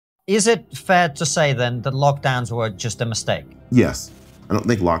is it fair to say then that lockdowns were just a mistake? Yes. I don't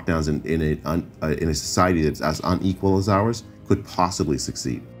think lockdowns in a society that's as unequal as ours could possibly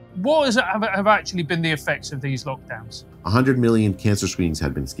succeed. What have actually been the effects of these lockdowns? 100 million cancer screenings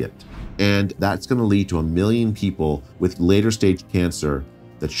had been skipped. And that's going to lead to 1 million people with later stage cancer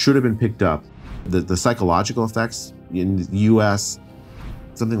that should have been picked up. The psychological effects in the US,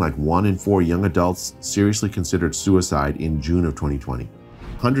 something like 1 in 4 young adults seriously considered suicide in June of 2020.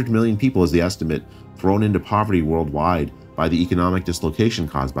 100 million people is the estimate thrown into poverty worldwide by the economic dislocation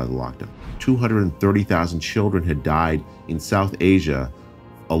caused by the lockdown. 230,000 children had died in South Asia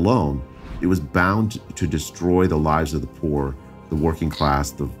alone. It was bound to destroy the lives of the poor, the working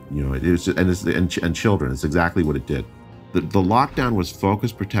class, and children. It's exactly what it did. The lockdown was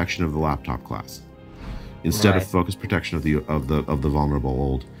focused protection of the laptop class instead of focused protection of the vulnerable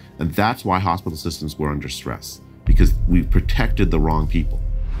old. And that's why hospital systems were under stress, because we protected the wrong people.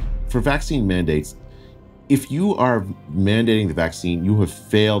 For vaccine mandates, if you are mandating the vaccine, you have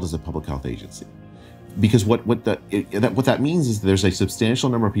failed as a public health agency. Because what that means is there's a substantial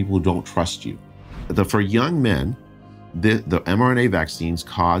number of people who don't trust you. For young men, the mRNA vaccines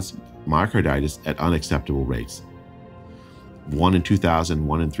cause myocarditis at unacceptable rates. 1 in 2,000,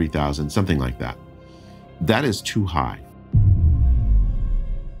 1 in 3,000, something like that. That is too high.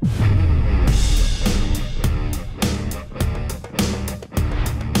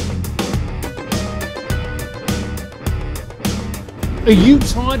 Are you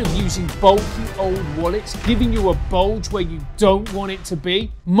tired of using bulky old wallets, giving you a bulge where you don't want it to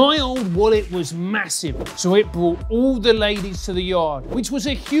be? My old wallet was massive, so it brought all the ladies to the yard, which was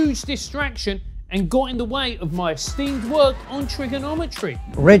a huge distraction and got in the way of my esteemed work on trigonometry.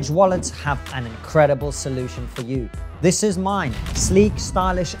 Ridge wallets have an incredible solution for you. This is mine, sleek,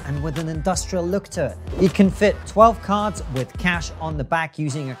 stylish, and with an industrial look to it. It can fit 12 cards with cash on the back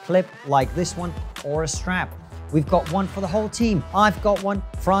using a clip like this one or a strap. We've got one for the whole team. I've got one,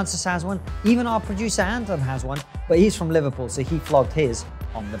 Francis has one, even our producer Anton has one, but he's from Liverpool, so he flogged his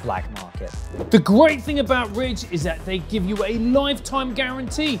on the black market. The great thing about Ridge is that they give you a lifetime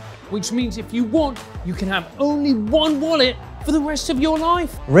guarantee, which means if you want, you can have only one wallet for the rest of your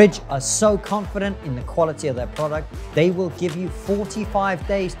life. Ridge are so confident in the quality of their product, they will give you 45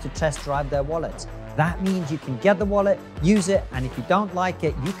 days to test drive their wallets. That means you can get the wallet, use it, and if you don't like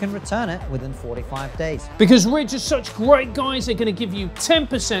it, you can return it within 45 days. Because Ridge are such great guys, they're going to give you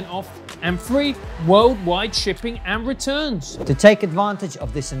 10% off and free worldwide shipping and returns. To take advantage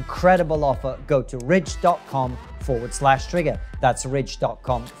of this incredible offer, go to ridge.com/trigger. That's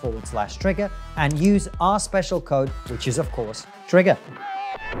ridge.com/trigger and use our special code, which is of course TRIGGER.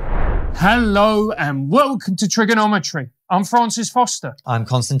 Hello and welcome to Trigonometry. I'm Francis Foster. I'm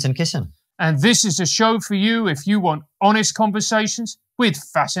Konstantin Kisin. And this is a show for you if you want honest conversations with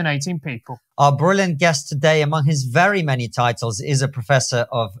fascinating people. Our brilliant guest today, among his very many titles, is a professor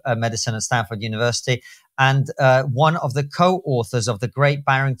of medicine at Stanford University and one of the co-authors of the Great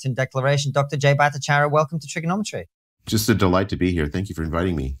Barrington Declaration. Dr. J. Bhattacharya, welcome to Trigonometry. Just a delight to be here. Thank you for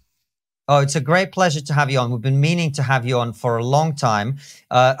inviting me. Oh, it's a great pleasure to have you on. We've been meaning to have you on for a long time.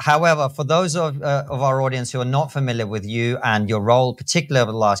 However, for those of our audience who are not familiar with you and your role, particularly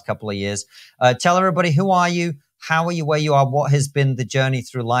over the last couple of years, tell everybody, who are you? How are you where you are? What has been the journey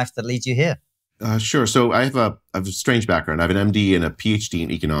through life that leads you here? Sure. So I have a strange background. I have an MD and a PhD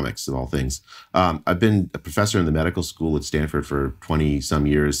in economics, of all things. I've been a professor in the medical school at Stanford for 20-some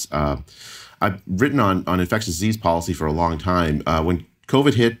years. I've written on infectious disease policy for a long time. When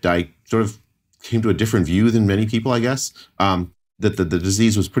COVID hit, I sort of came to a different view than many people, I guess, that the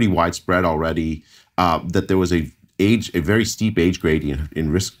disease was pretty widespread already, that there was a very steep age gradient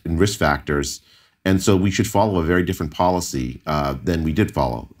in risk factors. And so we should follow a very different policy than we did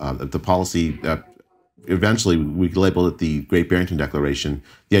follow. The policy, eventually we labeled it the Great Barrington Declaration.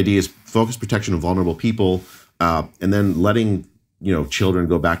 The idea is focused protection of vulnerable people, and then letting children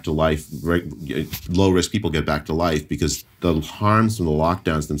go back to life, low-risk people get back to life, because the harms from the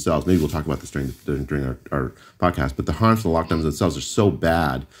lockdowns themselves, maybe we'll talk about this during our podcast, but the harms from the lockdowns themselves are so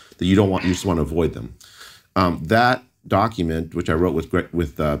bad that you just want to avoid them. That document, which I wrote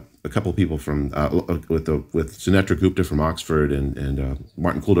with a couple of people from, with Sunetra, Gupta from Oxford and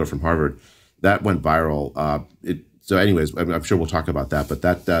Martin Kulldorff from Harvard, that went viral. So anyways, I'm sure we'll talk about that, but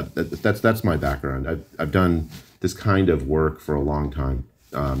that's my background. I've done this kind of work for a long time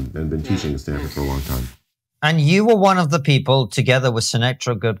and been teaching at Stanford for a long time. And you were one of the people, together with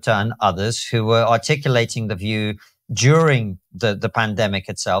Sunetra, Gupta and others, who were articulating the view during the pandemic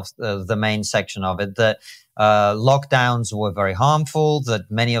itself, the main section of it, that lockdowns were very harmful,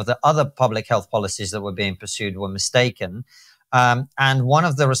 that many of the other public health policies that were being pursued were mistaken. And one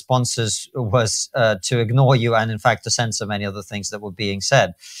of the responses was to ignore you and, in fact, to censor many of the things that were being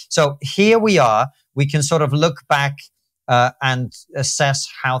said. So here we are. We can sort of look back and assess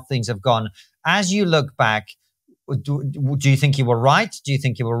how things have gone. As you look back, do you think you were right? Do you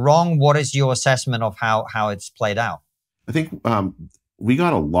think you were wrong? What is your assessment of how it's played out? I think we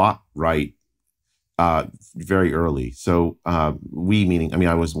got a lot right very early. So we, meaning, I mean,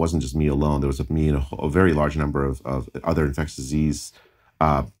 wasn't just me alone. There was me and a very large number of other infectious disease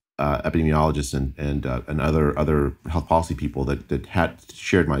epidemiologists and other health policy people that had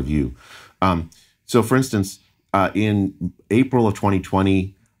shared my view. So, for instance, in April of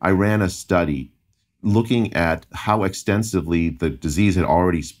 2020, I ran a study looking at how extensively the disease had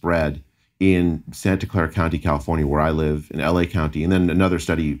already spread in Santa Clara County, California, where I live, in LA County, and then another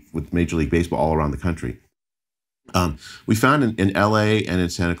study with Major League Baseball all around the country. We found in LA and in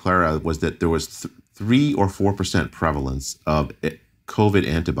Santa Clara was that there was 3 or 4% prevalence of COVID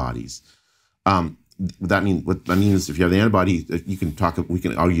antibodies. What that means, if you have the antibody, we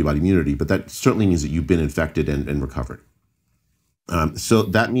can argue about immunity, but that certainly means that you've been infected and recovered. So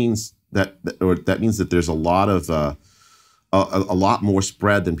that means that there's a lot of a lot more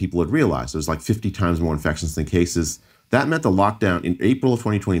spread than people had realized. There's like 50 times more infections than cases. That meant the lockdown in April of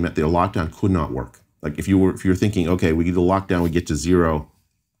 2020 meant the lockdown could not work. Like if you were thinking, okay, we do the lockdown, we get to 0,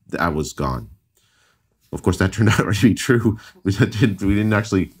 that was gone. Of course, that turned out to be true. We didn't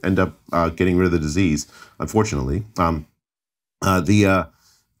actually end up getting rid of the disease, unfortunately. And there've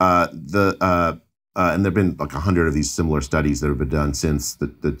been like 100 of these similar studies that have been done since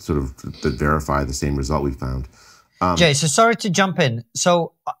that verify the same result we found. Jay, so sorry to jump in.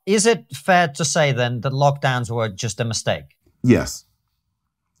 So is it fair to say then that lockdowns were just a mistake? Yes.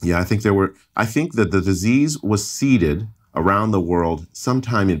 Yeah, I think that the disease was seeded around the world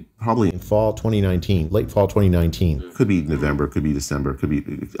sometime probably in fall 2019, late fall 2019. Could be November, could be December, could be,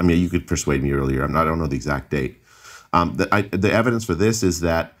 I mean, you could persuade me earlier. I don't know the exact date. The evidence for this is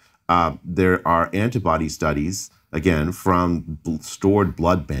that there are antibody studies, again, from stored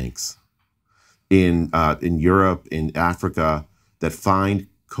blood banks in Europe, in Africa, that find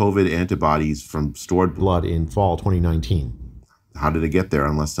COVID antibodies from stored blood in fall 2019. How did it get there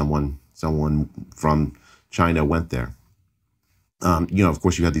unless someone from China went there? Of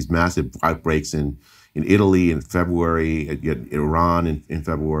course, you had these massive outbreaks in Italy in February, Iran in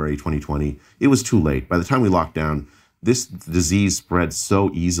February 2020. It was too late. By the time we locked down, this disease spread so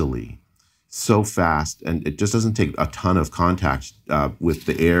easily, so fast, and it just doesn't take a ton of contact with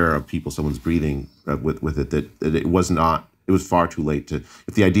the air of people someone's breathing with it, that it was not. It was far too late if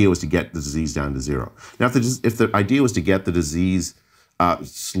the idea was to get the disease down to 0. Now, if the idea was to get the disease,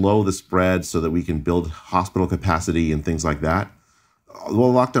 slow the spread so that we can build hospital capacity and things like that,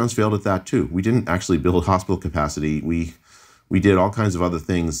 well, lockdowns failed at that too. We didn't actually build hospital capacity. We did all kinds of other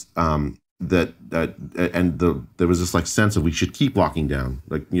things there was this like sense of we should keep locking down.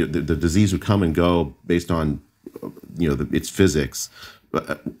 Like the disease would come and go based on its physics.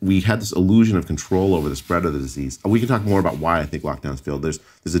 But we had this illusion of control over the spread of the disease. We can talk more about why I think lockdowns failed.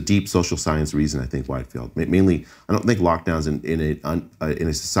 There's a deep social science reason I think why it failed. Mainly, I don't think lockdowns in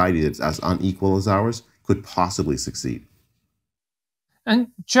a society that's as unequal as ours could possibly succeed. And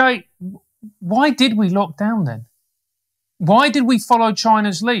Jay, why did we lock down then? Why did we follow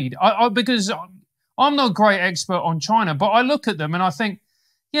China's lead? Because I'm not a great expert on China, but I look at them and I think,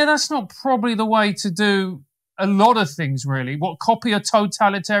 yeah, that's not probably the way to do a lot of things, really. Copy a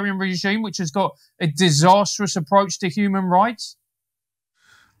totalitarian regime which has got a disastrous approach to human rights?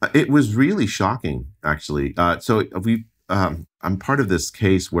 It was really shocking, actually. I'm part of this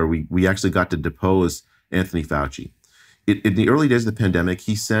case where we actually got to depose Anthony Fauci. In the early days of the pandemic,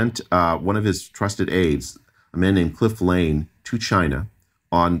 he sent one of his trusted aides, a man named Cliff Lane, to China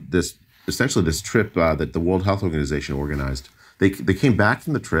on this trip that the World Health Organization organized. They came back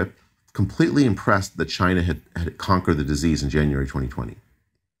from the trip completely impressed that China had conquered the disease in January 2020.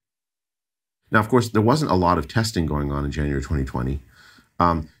 Now, of course, there wasn't a lot of testing going on in January 2020.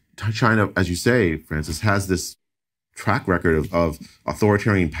 China, as you say, Francis, has this track record of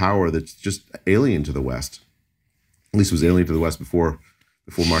authoritarian power that's just alien to the West. At least it was alien to the West before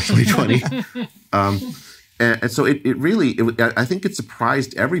March 2020. And so I think it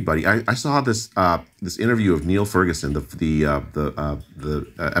surprised everybody. I saw this interview of Neil Ferguson, the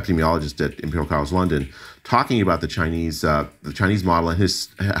epidemiologist at Imperial College London, talking about the Chinese model and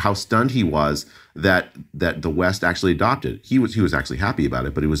how stunned he was that the West actually adopted. He was actually happy about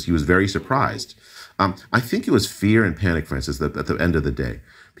it, but he was very surprised. I think it was fear and panic, Francis, at the end of the day.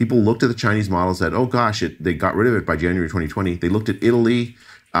 People looked at the Chinese model and said, "Oh gosh, they got rid of it by January 2020." They looked at Italy,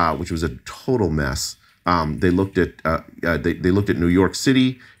 which was a total mess. They looked at they looked at New York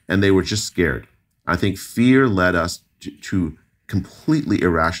City, and they were just scared. I think fear led us to completely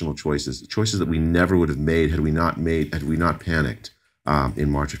irrational choices that we never would have made had we not panicked in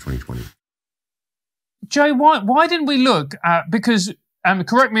March of 2020. Jay, why didn't we look at, because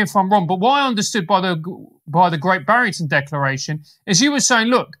correct me if I'm wrong, but what I understood by the Great Barrington Declaration is you were saying,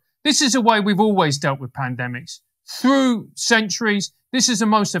 look, this is a way we've always dealt with pandemics through centuries. This is the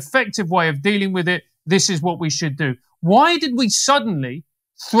most effective way of dealing with it. This is what we should do. Why did we suddenly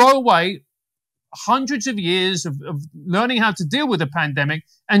throw away hundreds of years of learning how to deal with a pandemic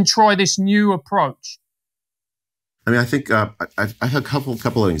and try this new approach? I mean, I think I have a couple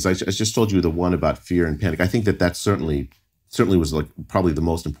of things. I just told you the one about fear and panic. I think that certainly was like probably the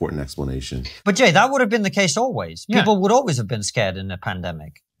most important explanation. But Jay, that would have been the case always. Yeah. People would always have been scared in a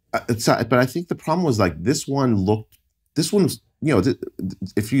pandemic. But I think the problem was like this one's,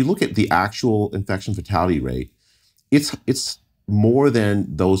 if you look at the actual infection fatality rate, it's more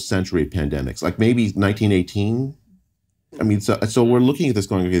than those century pandemics, like maybe 1918. I mean, so we're looking at this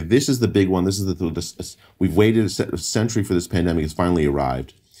going, okay, this is the big one. This is we've waited a century for this pandemic. It's finally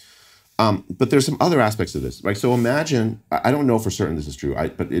arrived. But there's some other aspects of this, right? So imagine, I don't know for certain this is true,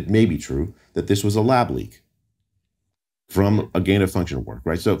 but it may be true that this was a lab leak from a gain of function work,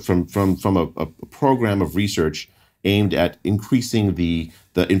 right? So from a program of research aimed at increasing the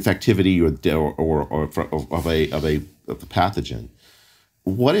infectivity of a pathogen.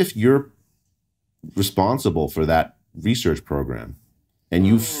 What if you're responsible for that research program and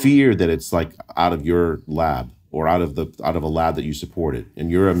you fear that it's like out of your lab or out of a lab that you supported, and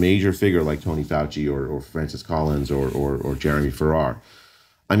you're a major figure like Tony Fauci or Francis Collins or Jeremy Farrar?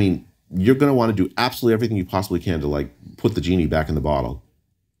 I mean, you're going to want to do absolutely everything you possibly can to like put the genie back in the bottle.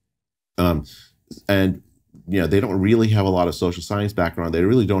 And they don't really have a lot of social science background. They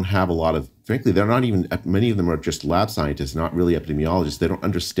really don't have a lot of, frankly, they're not even, many of them are just lab scientists, not really epidemiologists. They don't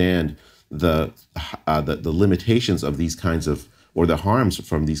understand the limitations of these kinds of, or the harms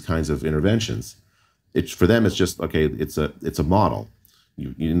from these kinds of interventions. For them, it's just, okay, it's a model.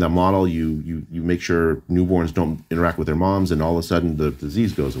 In that model, you make sure newborns don't interact with their moms, and all of a sudden the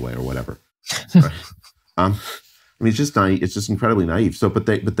disease goes away or whatever. Right? I mean, it's just naive. It's just incredibly naive. So, but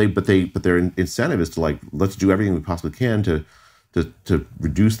their incentive is to like, let's do everything we possibly can to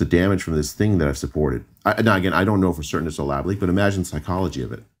reduce the damage from this thing that I've supported. Now, again, I don't know for certain it's a lab leak, but imagine the psychology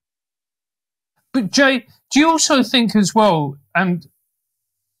of it. But Jay, do you also think as well, and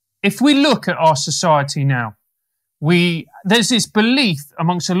if we look at our society now, there's this belief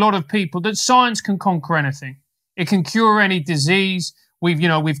amongst a lot of people that science can conquer anything. It can cure any disease.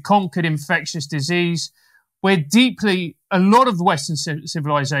 We've conquered infectious disease. A lot of Western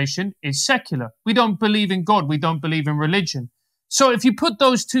civilization is secular. We don't believe in God. We don't believe in religion. So if you put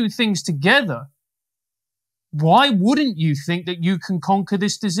those two things together, why wouldn't you think that you can conquer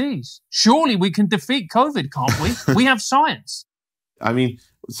this disease? Surely we can defeat COVID, can't we? We have science. I mean,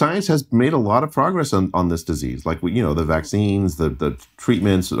 science has made a lot of progress on this disease. Like, the vaccines, the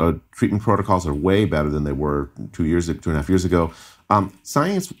treatments, treatment protocols are way better than they were 2.5 years ago.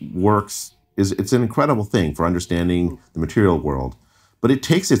 Science works. It's an incredible thing for understanding the material world, but it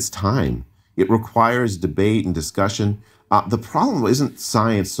takes its time. It requires debate and discussion. The problem isn't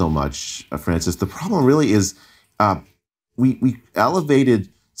science so much, Francis. The problem really is we elevated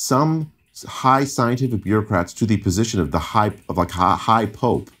some high scientific bureaucrats to the position of high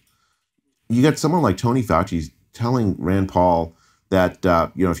pope. You get someone like Tony Fauci telling Rand Paul that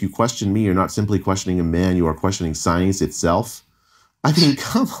if you question me, you're not simply questioning a man, you are questioning science itself. I mean,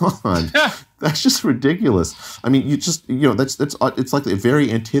 come on, that's just ridiculous. I mean, it's like the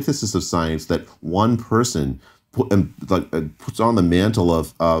very antithesis of science that one person puts on the mantle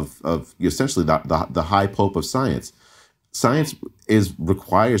of essentially the high pope of science. Science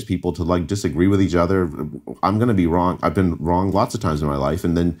requires people to like disagree with each other. I'm going to be wrong. I've been wrong lots of times in my life,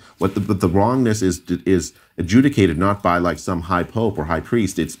 and then but the wrongness is adjudicated not by like some high pope or high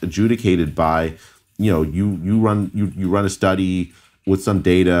priest. It's adjudicated by you run a study with some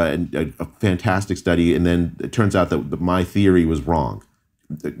data and a fantastic study, and then it turns out that my theory was wrong.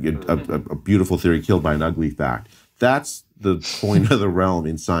 A beautiful theory killed by an ugly fact. That's the point of the realm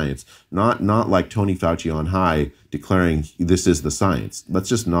in science. Not like Tony Fauci on high declaring this is the science. That's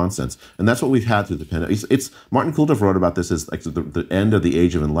just nonsense. And that's what we've had through the pandemic. It's Martin Kulldorff wrote about this as like the end of the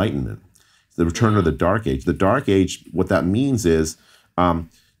Age of Enlightenment, the return of the Dark Age. The Dark Age, what that means is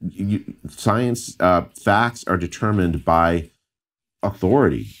science facts are determined by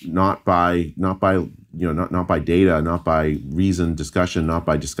authority, not by data, not by reason, discussion, not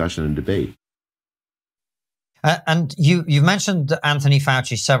by discussion and debate. And you've mentioned Anthony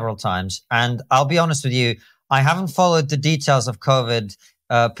Fauci several times, and I'll be honest with you, I haven't followed the details of COVID,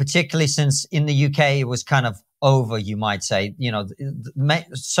 particularly since in the UK it was kind of over, you might say. You know,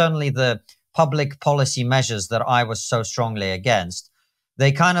 certainly the public policy measures that I was so strongly against,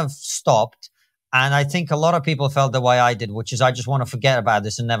 they kind of stopped. And I think a lot of people felt the way I did, which is I just want to forget about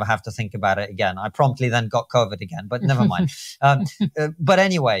this and never have to think about it again. I promptly then got COVID again, but never mind. But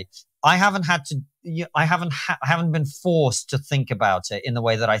anyway, I haven't had to. I haven't been forced to think about it in the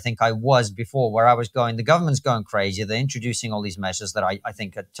way that I think I was before, where I was going, the government's going crazy. They're introducing all these measures that I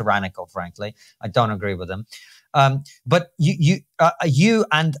think are tyrannical, frankly. I don't agree with them. But you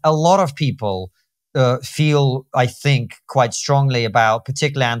and a lot of people feel, I think, quite strongly about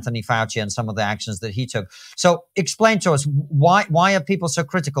particularly Anthony Fauci and some of the actions that he took. So explain to us, why are people so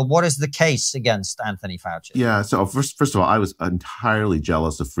critical? What is the case against Anthony Fauci? Yeah, so first of all, I was entirely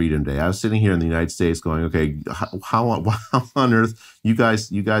jealous of Freedom Day. I was sitting here in the United States going, okay, how on earth you guys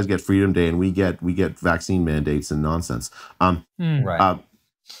get Freedom Day and we get vaccine mandates and nonsense. Right.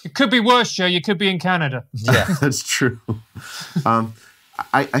 It could be worse, Joe. You could be in Canada. Yeah, that's true.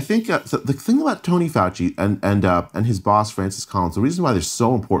 I think so the thing about Tony Fauci and his boss, Francis Collins, the reason why they're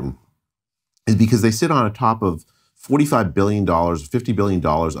so important is because they sit on top of $45 billion, $50 billion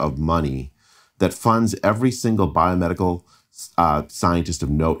of money that funds every single biomedical scientist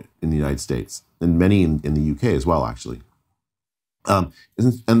of note in the United States, and many in the UK as well, actually. And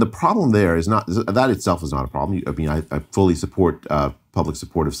the problem there is not, that itself is not a problem. I mean, I fully support public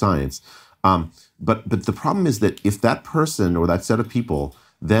support of science. But the problem is that if that person or that set of people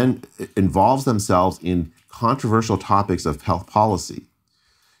then involves themselves in controversial topics of health policy,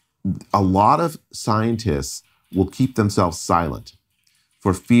 a lot of scientists will keep themselves silent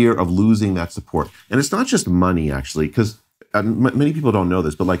for fear of losing that support. And it's not just money, actually, because many people don't know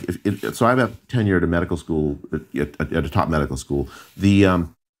this, but like, so I have tenure at a medical school, at a top medical school.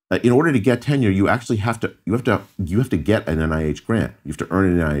 In order to get tenure, you actually have to get an NIH grant. You have to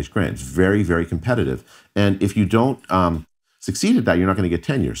earn an NIH grant. It's very, very competitive. And if you don't succeed at that, you're not going to get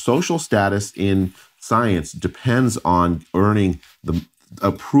tenure. Social status in science depends on earning the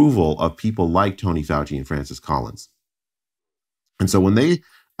approval of people like Tony Fauci and Francis Collins. And so when they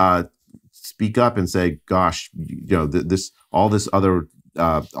speak up and say, "Gosh, you know, all these other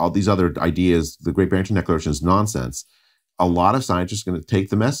ideas, the Great Barrington Declaration is nonsense," a lot of scientists are going to take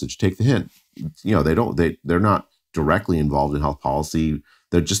the message, take the hint. You know, they're not directly involved in health policy.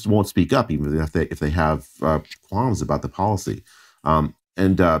 They just won't speak up, even if they have qualms about the policy.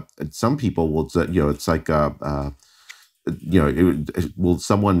 And some people will say, you know, it's like, will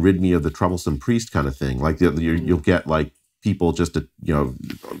someone rid me of the troublesome priest kind of thing? Like you'll get like people just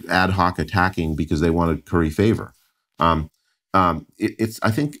ad hoc attacking because they want to curry favor. It's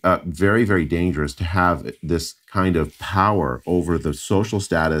I think very, very dangerous to have this kind of power over the social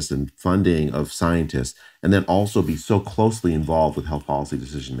status and funding of scientists, and then also be so closely involved with health policy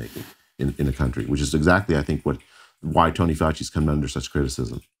decision making in a country, which is exactly, I think, why Tony Fauci's come under such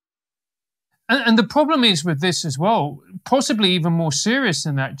criticism. And the problem is with this as well, possibly even more serious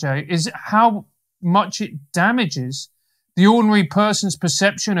than that, Jay, is how much it damages the ordinary person's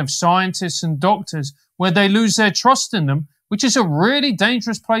perception of scientists and doctors, where they lose their trust in them, which is a really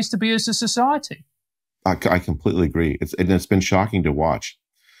dangerous place to be as a society. I completely agree. It's been shocking to watch.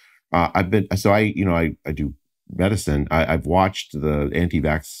 I do medicine. I've watched the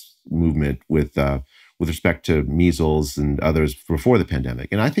anti-vax movement with respect to measles and others before the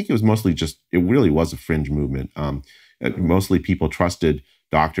pandemic, and I think it was mostly it really was a fringe movement. Mostly people trusted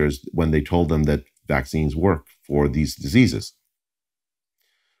doctors when they told them that vaccines work for these diseases.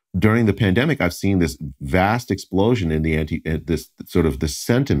 During the pandemic, I've seen this vast explosion in this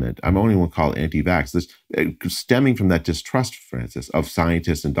sentiment. I only want to call it anti-vax. This stemming from that distrust, Francis, of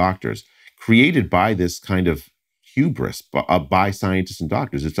scientists and doctors, created by this kind of hubris by scientists and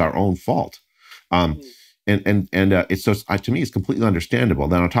doctors. It's our own fault, and it's to me, it's completely understandable.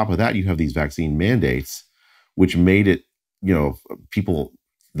 Then on top of that, you have these vaccine mandates, which made it, people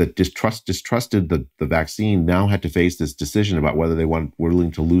that distrusted the vaccine now had to face this decision about whether they were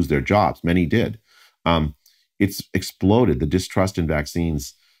willing to lose their jobs. Many did. It's exploded, the distrust in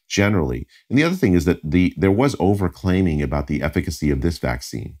vaccines generally. And the other thing is that there was overclaiming about the efficacy of this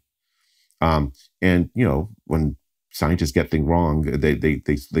vaccine. And when scientists get things wrong,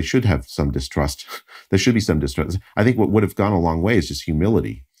 they should have some distrust. There should be some distrust. I think what would have gone a long way is just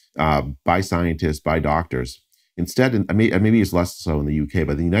humility by scientists, by doctors. Instead, and maybe it's less so in the UK,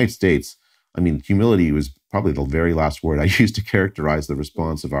 but in the United States, I mean, humility was probably the very last word I used to characterize the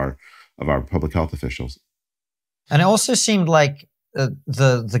response of our public health officials. And it also seemed like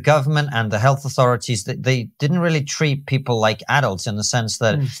the government and the health authorities, they didn't really treat people like adults, in the sense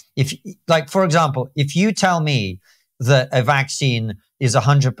that if, like, for example, if you tell me that a vaccine is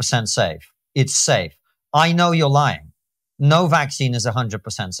 100% safe, it's safe, I know you're lying. No vaccine is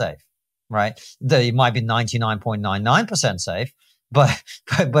 100% safe, right? It might be 99.99% safe,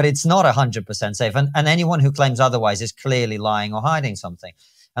 but it's not 100% safe. And anyone who claims otherwise is clearly lying or hiding something.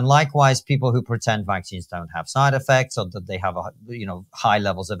 And likewise, people who pretend vaccines don't have side effects, or that they have high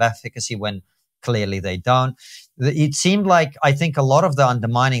levels of efficacy when clearly they don't. It seemed like, I think a lot of the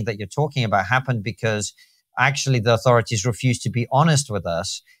undermining that you're talking about happened because actually the authorities refused to be honest with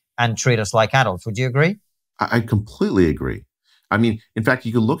us and treat us like adults. Would you agree? I completely agree. I mean, in fact,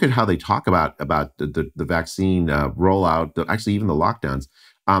 you can look at how they talk about the vaccine rollout, actually even the lockdowns.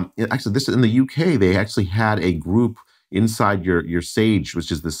 Actually, this in the UK, they actually had a group inside your SAGE,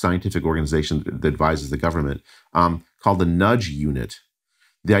 which is the scientific organization that advises the government, called the Nudge Unit.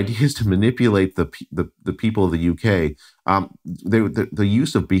 The idea is to manipulate the people of the UK. The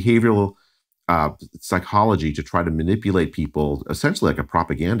use of behavioral psychology to try to manipulate people, essentially like a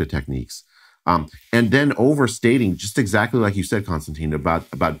propaganda techniques, and then overstating, just exactly like you said, Konstantin,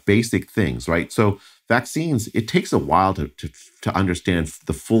 about basic things, right? So vaccines, it takes a while to understand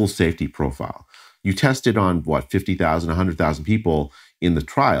the full safety profile. You test it on, 50,000, 100,000 people in the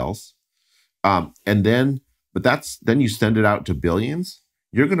trials. Then you send it out to billions.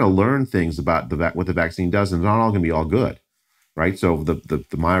 You're going to learn things about what the vaccine does, and it's not all going to be all good, right? So the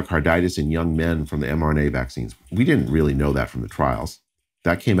myocarditis in young men from the mRNA vaccines, we didn't really know that from the trials.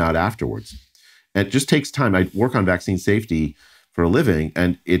 That came out afterwards. And it just takes time. I work on vaccine safety for a living,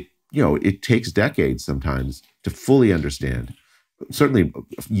 and it takes decades sometimes to fully understand, certainly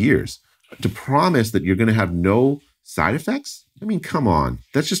years. To promise that you're going to have no side effects? I mean, come on.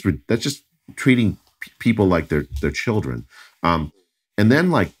 That's just treating people like they're children. And then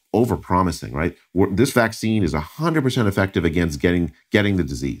like over-promising, right? This vaccine is 100% effective against getting the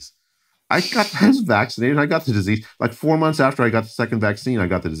disease. I got vaccinated. I got the disease. Like 4 months after I got the second vaccine, I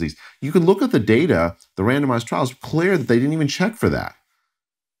got the disease. You can look at the data, the randomized trials, clear that they didn't even check for that.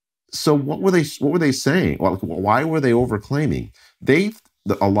 So what were they saying? Well, why were they over-claiming?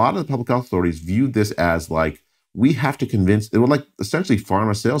 A lot of the public health authorities viewed this as like, we have to convince, they were like essentially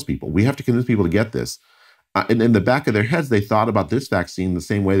pharma salespeople. We have to convince people to get this. And in the back of their heads, they thought about this vaccine the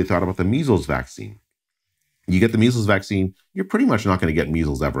same way they thought about the measles vaccine. You get the measles vaccine, you're pretty much not going to get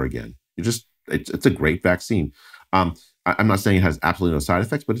measles ever again. It's a great vaccine. I'm not saying it has absolutely no side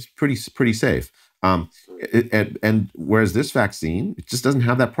effects, but it's pretty safe. And whereas this vaccine, it just doesn't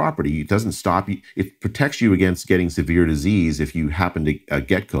have that property. It doesn't stop you. It protects you against getting severe disease if you happen to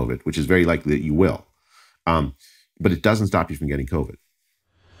get COVID, which is very likely that you will. But it doesn't stop you from getting COVID.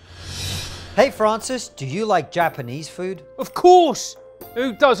 Hey Francis, do you like Japanese food? Of course!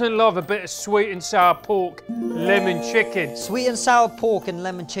 Who doesn't love a bit of sweet and sour pork, lemon chicken? Sweet and sour pork and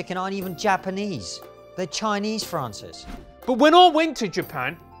lemon chicken aren't even Japanese. They're Chinese, Francis. But when I went to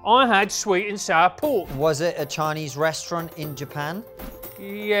Japan, I had sweet and sour pork. Was it a Chinese restaurant in Japan?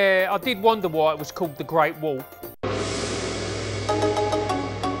 Yeah, I did wonder why it was called the Great Wall.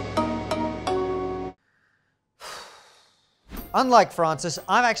 Unlike Francis,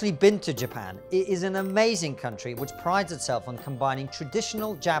 I've actually been to Japan. It is an amazing country which prides itself on combining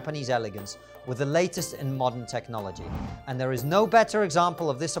traditional Japanese elegance with the latest in modern technology. And there is no better example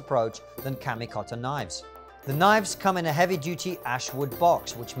of this approach than Kamikoto knives. The knives come in a heavy-duty ashwood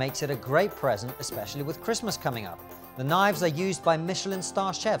box, which makes it a great present, especially with Christmas coming up. The knives are used by Michelin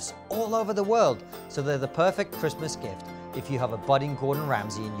star chefs all over the world, so they're the perfect Christmas gift if you have a budding Gordon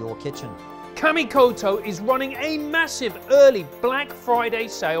Ramsay in your kitchen. Kamikoto is running a massive early Black Friday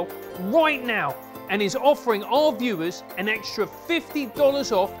sale right now and is offering our viewers an extra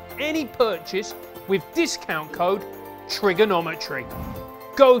 $50 off any purchase with discount code TRIGGERnometry.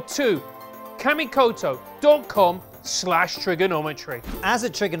 Go to kamikoto.com/TRIGGERnometry. As a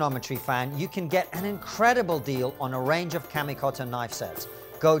TRIGGERnometry fan, you can get an incredible deal on a range of Kamikoto knife sets.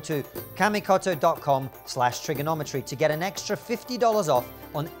 Go to kamikoto.com/TRIGGERnometry to get an extra $50 off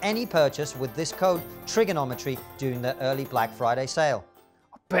on any purchase with this code TRIGGERnometry during the early Black Friday sale.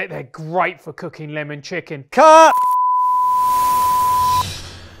 I bet they're great for cooking lemon chicken. Cut!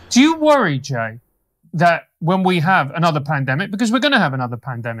 Do you worry, Jay, that when we have another pandemic, because we're going to have another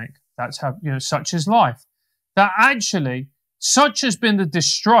pandemic, that's how, such is life, that actually such has been the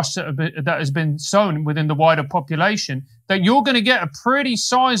distrust that has been sown within the wider population, that you're going to get a pretty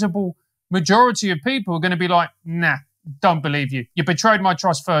sizable majority of people who are going to be like, nah, don't believe you. You betrayed my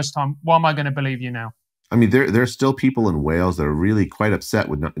trust first time. Why am I going to believe you now? I mean, there are still people in Wales that are really quite upset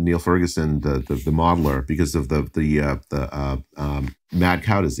with Neil Ferguson, the modeler, because of the mad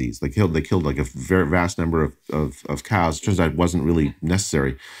cow disease. They killed like a very vast number of cows. Turns out it wasn't really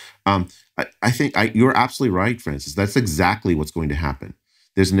necessary. I think you're absolutely right, Francis. That's exactly what's going to happen.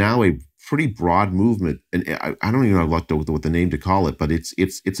 There's now a pretty broad movement, and I don't even know what the name to call it, but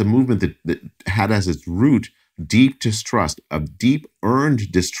it's a movement that had as its root deep distrust, a deep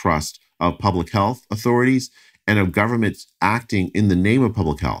earned distrust of public health authorities and of governments acting in the name of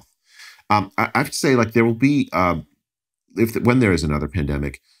public health. I have to say, like, there will be, when there is another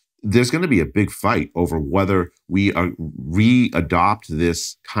pandemic, there's going to be a big fight over whether we re-adopt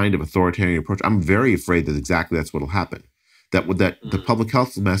this kind of authoritarian approach. I'm very afraid that exactly that's what will happen. That the public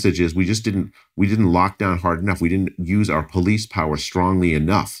health message is we didn't lock down hard enough. We didn't use our police power strongly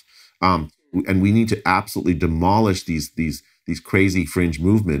enough. And we need to absolutely demolish these crazy fringe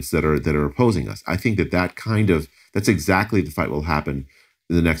movements that are opposing us. I think that's exactly the fight will happen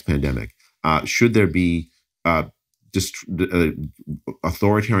in the next pandemic. Should there be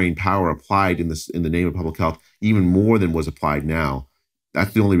authoritarian power applied in the name of public health, even more than was applied now?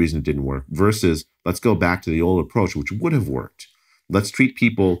 That's the only reason it didn't work. Versus, let's go back to the old approach, which would have worked. Let's treat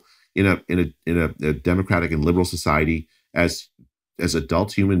people in a democratic and liberal society as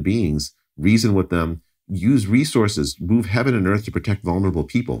adult human beings. Reason with them, use resources, move heaven and earth to protect vulnerable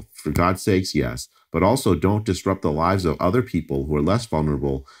people. For God's sakes, yes, but also don't disrupt the lives of other people who are less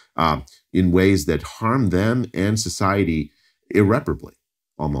vulnerable in ways that harm them and society irreparably,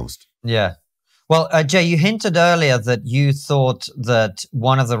 almost. Yeah. Well, Jay, you hinted earlier that you thought that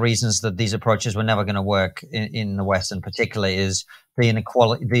one of the reasons that these approaches were never going to work in the West in particular is the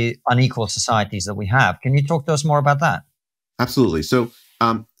unequal societies that we have. Can you talk to us more about that? Absolutely. So,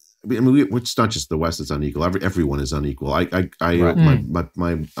 I mean, it's not just the West that's unequal. Everyone is unequal. My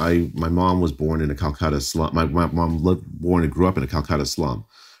mom was born in a Calcutta slum. My mom born and grew up in a Calcutta slum,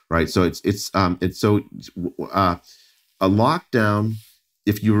 right? So it's a lockdown.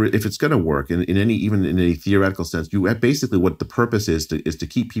 If it's going to work in any theoretical sense, basically what the purpose is to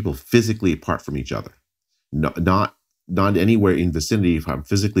keep people physically apart from each other, not anywhere in vicinity. If I'm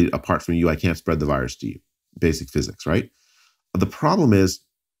physically apart from you, I can't spread the virus to you. Basic physics, right? The problem is,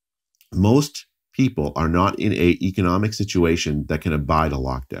 most people are not in an economic situation that can abide a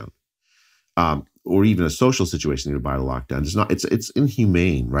lockdown, or even a social situation that can abide a lockdown. It's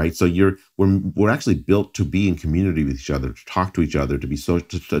inhumane, right? So we're actually built to be in community with each other, to talk to each other, to be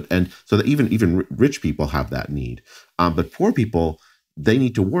social, and so that even rich people have that need. But poor people, they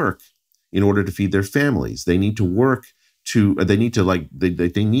need to work in order to feed their families. They need to work they need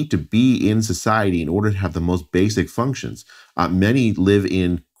to be in society in order to have the most basic functions. Many live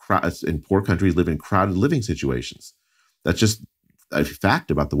in poor countries, live in crowded living situations. That's just a fact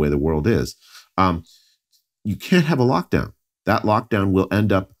about the way the world is. You can't have a lockdown. That lockdown will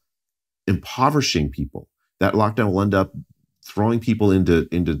end up impoverishing people. That lockdown will end up throwing people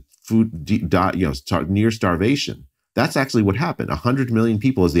into food, near starvation. That's actually what happened. 100 million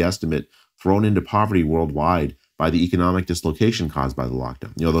people is the estimate thrown into poverty worldwide by the economic dislocation caused by the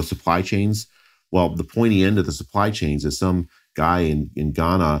lockdown. Those supply chains. Well, the pointy end of the supply chains is some guy in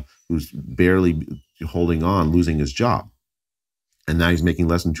Ghana who's barely holding on, losing his job. And now he's making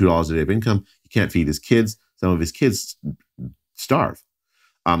less than $2 a day of income. He can't feed his kids. Some of his kids starve.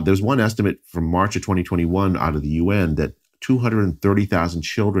 There's one estimate from March of 2021 out of the UN that 230,000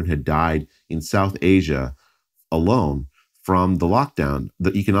 children had died in South Asia alone from the lockdown,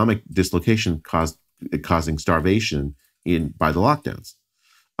 the economic dislocation causing starvation by the lockdowns.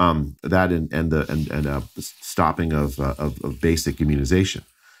 That and the stopping of basic immunization.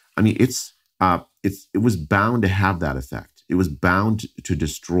 I mean, it was bound to have that effect. It was bound to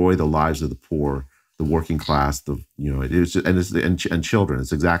destroy the lives of the poor, the working class, and children.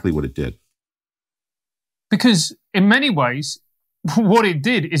 It's exactly what it did. Because in many ways, what it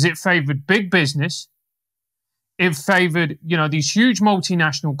did is it favored big business. It favored, these huge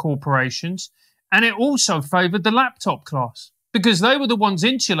multinational corporations, and it also favored the laptop class, because they were the ones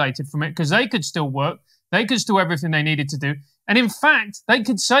insulated from it, because they could still work, they could do everything they needed to do. And in fact, they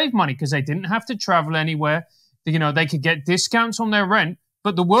could save money because they didn't have to travel anywhere. They could get discounts on their rent,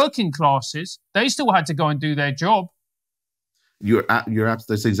 but the working classes, they still had to go and do their job.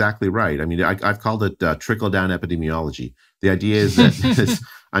 That's exactly right. I mean, I've called it trickle-down epidemiology. The idea is that,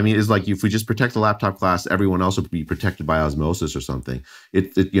 it's like if we just protect the laptop class, everyone else would be protected by osmosis or something.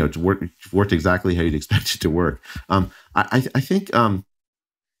 It worked exactly how you'd expect it to work. I think a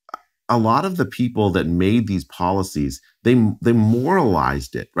lot of the people that made these policies, they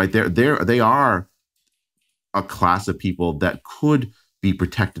moralized it, right? They are a class of people that could be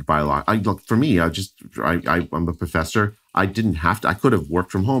protected by a lot. Look, for me, I'm a professor. I didn't have to. I could have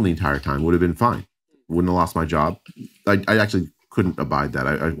worked from home the entire time. Would have been fine. Wouldn't have lost my job. I actually couldn't abide that.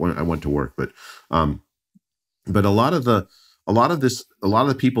 I went to work, but a lot of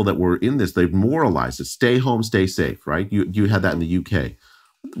the people that were in this, they've moralized it. Stay home, stay safe. Right? You had that in the UK.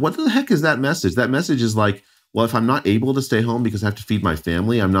 What the heck is that message? That message is like, well, if I'm not able to stay home because I have to feed my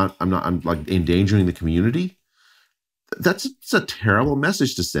family, I'm like endangering the community. That's a terrible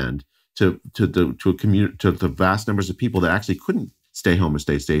message to send to the vast numbers of people that actually couldn't stay home and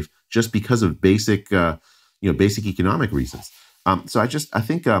stay safe just because of basic economic reasons. So I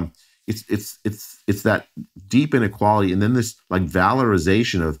think it's that deep inequality, and then this like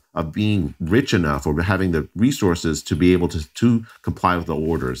valorization of being rich enough or having the resources to be able to comply with the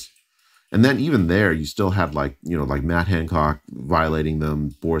orders. And then even there, you still have like Matt Hancock violating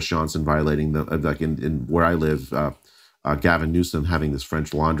them, Boris Johnson violating them, like in where I live, Gavin Newsom having this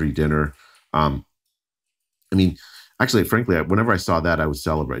French Laundry dinner. I mean, actually, frankly, whenever I saw that, I would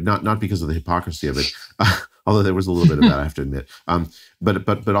celebrate, not because of the hypocrisy of it, although there was a little bit of that, I have to admit,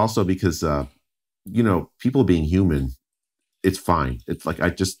 but also because people being human, it's fine. It's like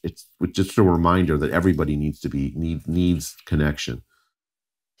it's just a reminder that everybody needs connection.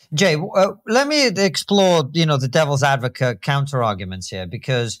 Jay, let me explore, the devil's advocate counter arguments here,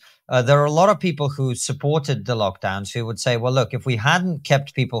 because there are a lot of people who supported the lockdowns who would say, well, look, if we hadn't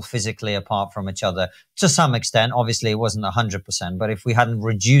kept people physically apart from each other to some extent, obviously it wasn't 100%, but if we hadn't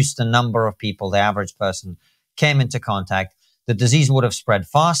reduced the number of people the average person came into contact, the disease would have spread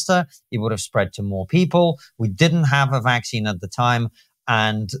faster. It would have spread to more people. We didn't have a vaccine at the time.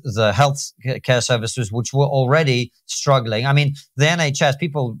 And the health care services, which were already struggling. I mean, the NHS,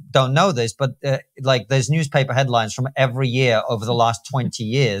 people don't know this, but there's newspaper headlines from every year over the last 20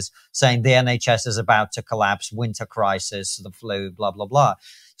 years saying the NHS is about to collapse, winter crisis, the flu, blah, blah, blah.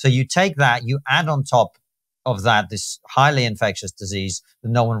 So you take that, you add on top of that this highly infectious disease that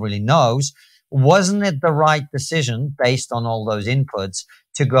no one really knows. Wasn't it the right decision based on all those inputs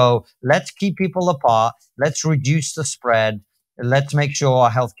to go, let's keep people apart, let's reduce the spread, let's make sure our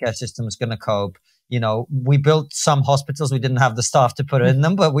healthcare system is going to cope. We built some hospitals. We didn't have the staff to put in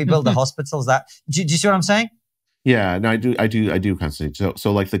them, but we built the hospitals that, do you see what I'm saying? Yeah, no, I do, Konstantin.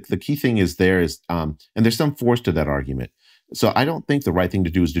 So like the key thing is and there's some force to that argument. So I don't think the right thing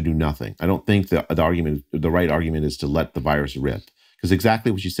to do is to do nothing. I don't think the right argument is to let the virus rip, because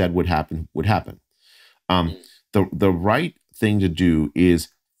exactly what you said would happen. The right thing to do is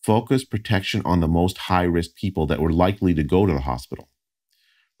focus protection on the most high-risk people that were likely to go to the hospital,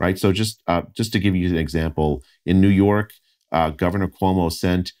 right? So just to give you an example, in New York, Governor Cuomo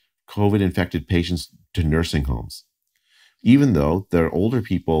sent COVID-infected patients to nursing homes, even though their older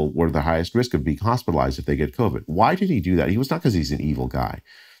people were the highest risk of being hospitalized if they get COVID. Why did he do that? It was not because he's an evil guy.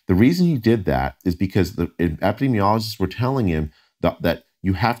 The reason he did that is because the epidemiologists were telling him that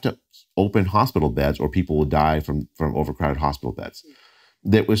you have to open hospital beds or people will die from overcrowded hospital beds.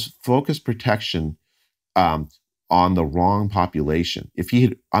 That was focused protection on the wrong population. If he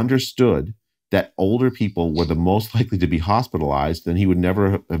had understood that older people were the most likely to be hospitalized, then he would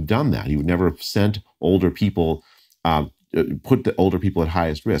never have done that. He would never have sent older people, put the older people at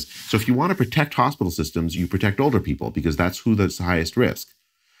highest risk. So if you want to protect hospital systems, you protect older people because that's who that's the highest risk.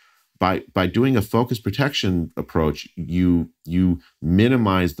 By doing a focused protection approach, you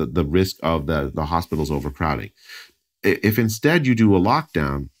minimize the risk of the hospitals overcrowding. If instead you do a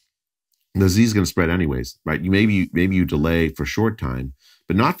lockdown, the disease is going to spread anyways, right? Maybe you delay for a short time,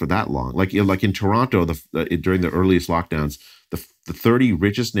 but not for that long. Like in Toronto, during the earliest lockdowns, the 30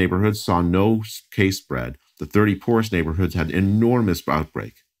 richest neighborhoods saw no case spread. The 30 poorest neighborhoods had enormous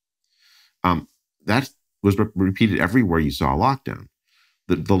outbreak. That was repeated everywhere you saw a lockdown.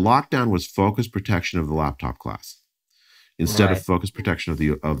 The lockdown was focused protection of the laptop class instead of focused protection of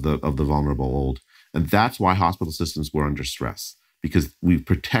the vulnerable old. And that's why hospital systems were under stress, because we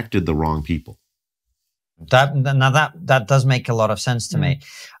protected the wrong people. That does make a lot of sense to me.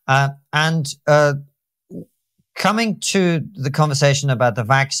 Coming to the conversation about the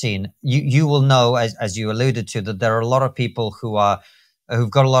vaccine, you will know, as you alluded to, that there are a lot of people who've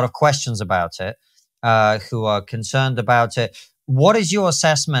got a lot of questions about it, who are concerned about it. What is your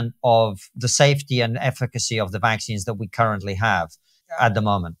assessment of the safety and efficacy of the vaccines that we currently have at the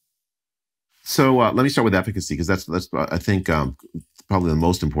moment? So let me start with efficacy, because that's I think probably the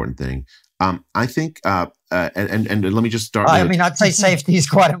most important thing. I think and let me just start. I'd say safety is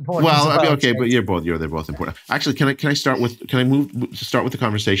quite important. Well, okay, but they're both important. Actually, can I start with the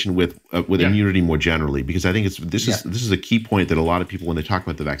conversation with immunity more generally, because I think this is a key point that a lot of people, when they talk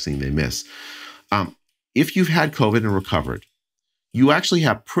about the vaccine, they miss. If you've had COVID and recovered, you actually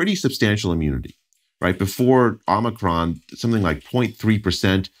have pretty substantial immunity, right? Before Omicron, something like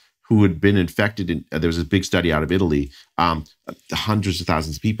 0.3% who had been infected. There was a big study out of Italy, hundreds of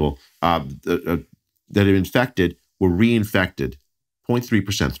thousands of people that had been infected were reinfected,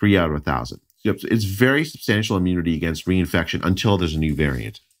 0.3%, 3 out of 1,000. So it's very substantial immunity against reinfection until there's a new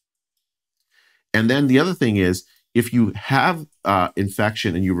variant. And then the other thing is, if you have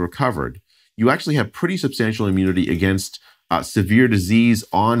infection and you've recovered, you actually have pretty substantial immunity against severe disease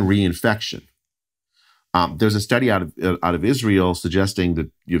on reinfection. There's a study out of Israel suggesting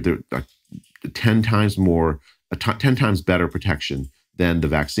that there are 10 times better protection than the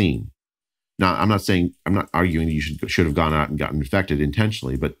vaccine. Now, I'm not arguing that you should have gone out and gotten infected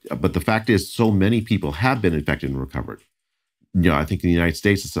intentionally, but the fact is, so many people have been infected and recovered. I think in the United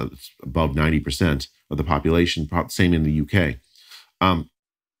States it's above 90% of the population. Same in the UK.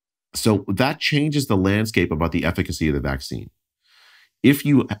 So that changes the landscape about the efficacy of the vaccine. If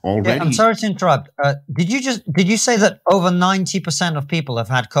you already, I'm sorry to interrupt. Did you say that over 90% of people have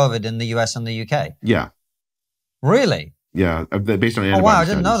had COVID in the US and the UK? Yeah. Really? Yeah, based on antibody Oh wow, I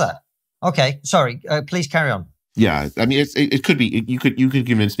didn't studies. know that. Okay, sorry. Please carry on. Yeah, I mean, it could be. You could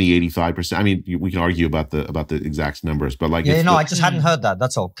convince me 85%. I mean, we can argue about the exact numbers, but like, I just hadn't heard that.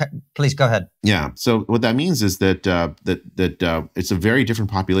 That's all. Please go ahead. Yeah. So what that means is that it's a very different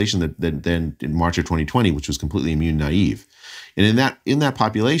population than in March of 2020, which was completely immune naive. And in that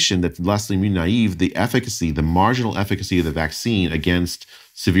population that's less immune naive, the marginal efficacy of the vaccine against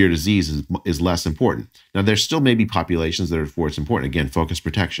severe disease is less important. Now, there still may be populations that are where it's important. Again, focused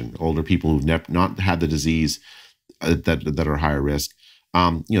protection, older people who've not had the disease that are higher risk.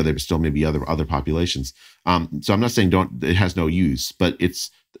 There still may be other populations. So I'm not saying it has no use, but it's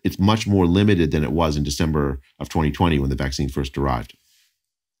much more limited than it was in December of 2020 when the vaccine first arrived.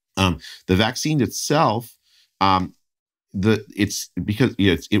 The vaccine itself,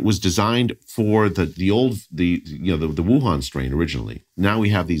 it was designed for the Wuhan strain originally. Now we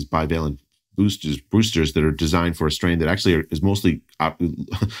have these bivalent boosters that are designed for a strain that actually is mostly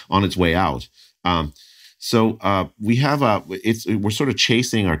on its way out. So we have we're sort of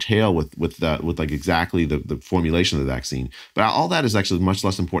chasing our tail with like exactly the formulation of the vaccine. But all that is actually much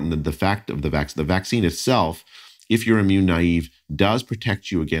less important than the fact of the vaccine. The vaccine itself, if you're immune naive, does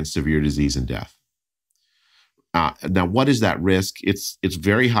protect you against severe disease and death. Now, what is that risk? It's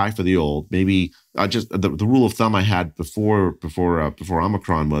very high for the old. Maybe just the rule of thumb I had before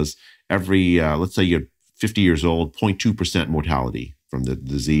Omicron was every let's say you're 50 years old, 0.2% mortality from the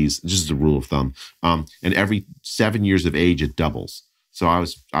disease. Just as a rule of thumb. And every 7 years of age, it doubles. So I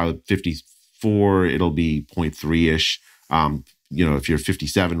was 54, it'll be 0.3-ish. If you're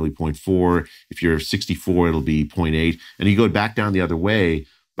 57, it'll be 0.4. If you're 64, it'll be 0.8. And you go back down the other way.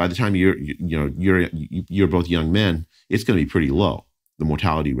 By the time you're both young men, it's going to be pretty low, the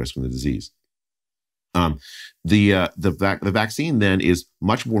mortality risk from the disease. The vaccine then is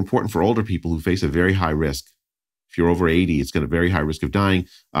much more important for older people who face a very high risk. If you're over 80, it's got a very high risk of dying,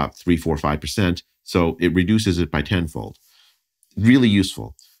 3, 4, 5%. So it reduces it by tenfold. Really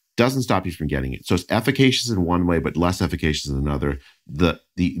useful. Doesn't stop you from getting it. So it's efficacious in one way, but less efficacious in another. The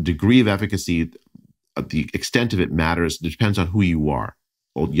degree of efficacy, the extent of it matters. It depends on who you are.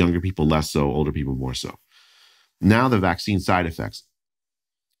 Younger people less so, older people more so. Now the vaccine side effects.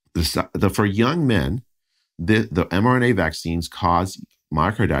 For young men, the mRNA vaccines cause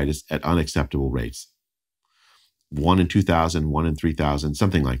myocarditis at unacceptable rates. 1 in 2,000, 1 in 3,000,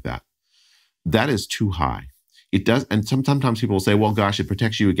 something like that. That is too high. It does, and sometimes people will say, well, gosh, it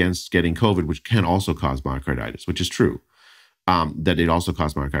protects you against getting COVID, which can also cause myocarditis, which is true, that it also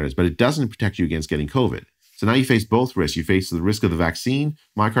causes myocarditis, but it doesn't protect you against getting COVID. So now you face both risks. You face the risk of the vaccine,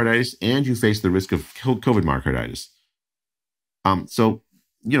 myocarditis, and you face the risk of COVID myocarditis.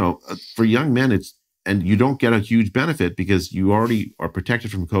 For young men, and you don't get a huge benefit because you already are protected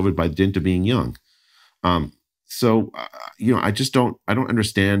from COVID by dint of being young. I don't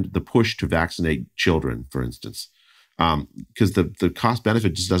understand the push to vaccinate children, for instance, because the cost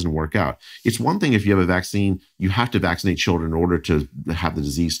benefit just doesn't work out. It's one thing if you have a vaccine, you have to vaccinate children in order to have the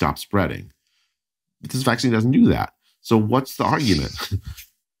disease stop spreading. But this vaccine doesn't do that. So what's the argument?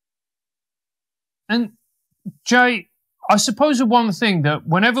 And Jay, I suppose the one thing that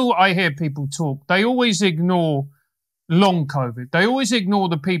whenever I hear people talk, they always ignore long COVID. They always ignore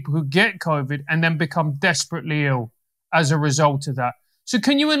the people who get COVID and then become desperately ill as a result of that. So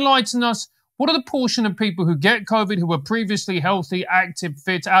can you enlighten us? What are the portion of people who get COVID who were previously healthy, active,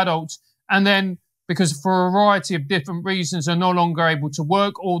 fit adults, and then because for a variety of different reasons are no longer able to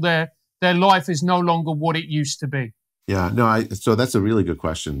work or their life is no longer what it used to be? Yeah, no, so that's a really good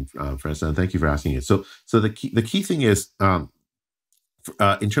question, Francis, and thank you for asking it. So the key thing is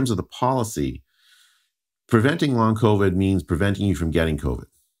In terms of the policy, preventing long COVID means preventing you from getting COVID.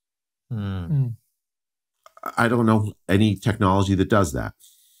 I don't know any technology that does that.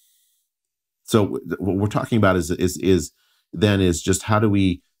 So what we're talking about is just how do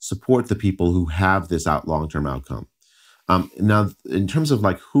we support the people who have this long-term outcome. Now, in terms of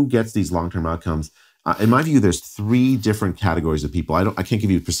like who gets these long-term outcomes, in my view, there's 3 different categories of people. I can't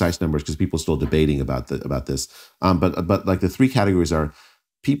give you precise numbers because people are still debating about this. But like the 3 categories are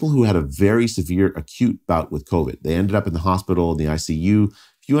people who had a very severe acute bout with COVID. They ended up in the hospital, in the ICU.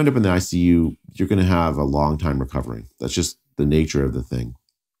 If you end up in the ICU, you're going to have a long time recovering. That's just the nature of the thing.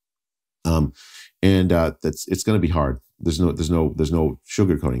 It's going to be hard. There's no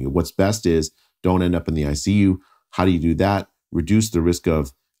sugarcoating it. What's best is don't end up in the ICU. How do you do that? Reduce the risk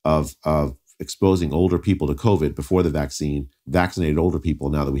of exposing older people to COVID before the vaccine. Vaccinated older people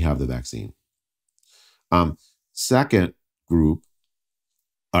now that we have the vaccine. Second group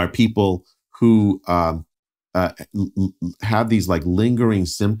are people who have these like lingering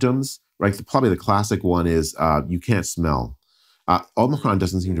symptoms. Right? Probably the classic one is you can't smell. Omicron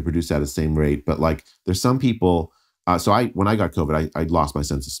doesn't seem to produce that at the same rate, but like there's some people. When I got COVID, I lost my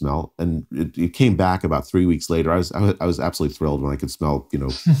sense of smell, and it came back about 3 weeks later. I was absolutely thrilled when I could smell, I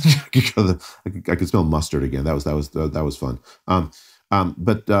could smell mustard again. That was fun.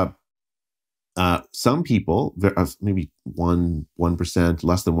 But some people, maybe 1%,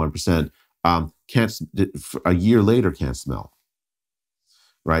 less than 1%, a year later can't smell.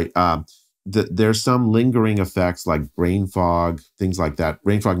 Right. There's some lingering effects like brain fog, things like that.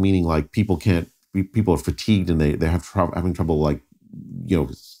 Brain fog meaning like people are fatigued and they have having trouble like,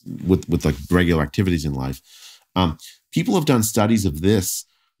 with like regular activities in life. People have done studies of this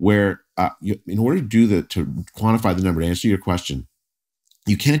where in order to quantify the number, to answer your question,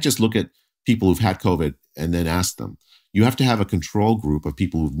 you can't just look at people who've had COVID and then ask them. You have to have a control group of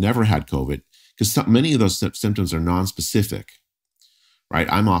people who've never had COVID because many of those symptoms are non-specific. Right,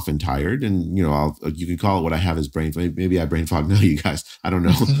 I'm often tired, and you can call it what I have is brain. Maybe I have brain fog now, you guys. I don't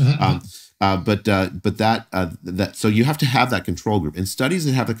know. So you have to have that control group. In studies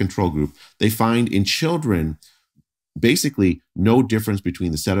that have a control group, they find in children basically no difference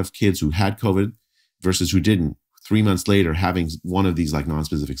between the set of kids who had COVID versus who didn't. 3 months later, having one of these like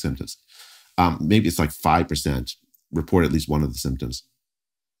non-specific symptoms. Maybe it's like 5% report at least one of the symptoms.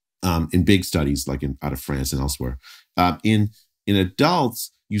 In big studies like out of France and elsewhere. In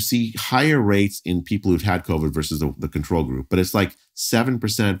adults, you see higher rates in people who've had COVID versus the control group, but it's like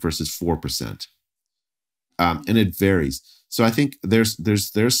 7% versus 4%, and it varies. So I think there's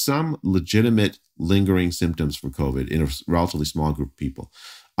some legitimate lingering symptoms for COVID in a relatively small group of people.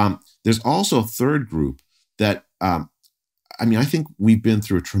 There's also a third group that I think we've been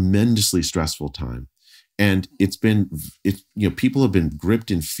through a tremendously stressful time. And people have been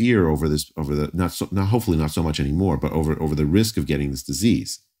gripped in fear over hopefully not so much anymore, but over the risk of getting this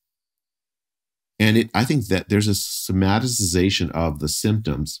disease. And I think that there's a somaticization of the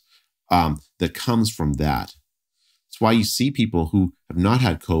symptoms that comes from that. It's why you see people who have not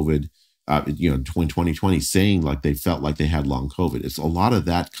had COVID, in 2020 saying like they felt like they had long COVID. It's a lot of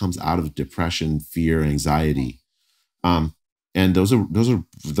that comes out of depression, fear, anxiety. And those are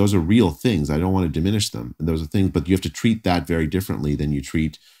real things. I don't want to diminish them. And those are things, but you have to treat that very differently than you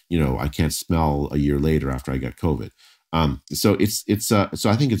treat, I can't smell a year later after I got COVID. So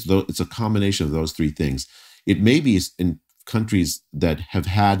I think it's a combination of those 3 things. It may be in countries that have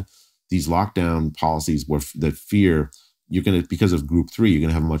had these lockdown policies that fear because of group 3, you're going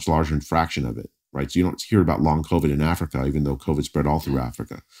to have a much larger fraction of it, right? So you don't hear about long COVID in Africa, even though COVID spread all through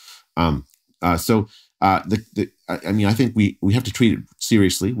Africa. I think we have to treat it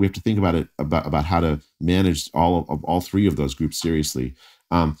seriously. We have to think about it about how to manage all 3 of those groups seriously.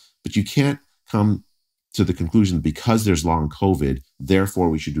 But you can't come to the conclusion because there's long COVID, therefore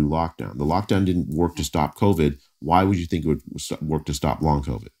we should do lockdown. The lockdown didn't work to stop COVID. Why would you think it would work to stop long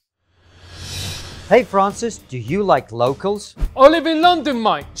COVID? Hey Francis, do you like locals? I live in London,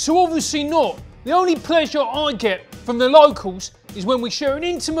 mate, so obviously not. The only pleasure I get from the locals is when we share an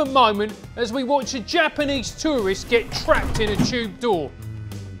intimate moment as we watch a Japanese tourist get trapped in a tube door.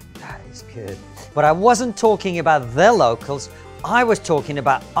 That is good. But I wasn't talking about the locals, I was talking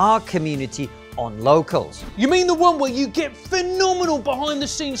about our community on Locals. You mean the one where you get phenomenal behind the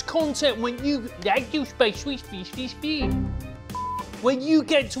scenes content when you where you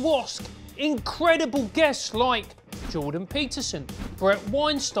get to ask incredible guests like Jordan Peterson, Brett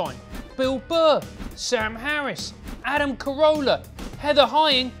Weinstein, Bill Burr, Sam Harris, Adam Carolla, Heather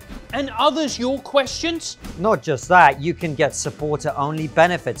Heying, and others your questions? Not just that, you can get supporter-only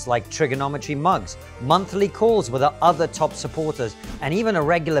benefits like Trigonometry mugs, monthly calls with our other top supporters, and even a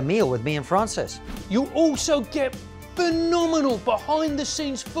regular meal with me and Francis. You also get phenomenal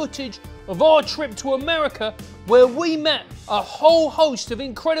behind-the-scenes footage of our trip to America, where we met a whole host of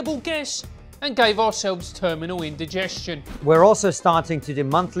incredible guests and gave ourselves terminal indigestion. We're also starting to do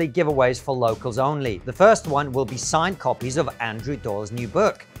monthly giveaways for locals only. The first one will be signed copies of Andrew Doyle's new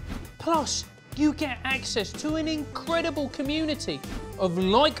book. Plus, you get access to an incredible community of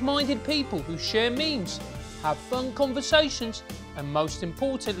like-minded people who share memes, have fun conversations, and most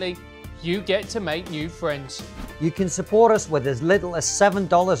importantly, you get to make new friends. You can support us with as little as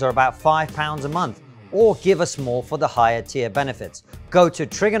 $7 or about £5 a month, or give us more for the higher tier benefits. Go to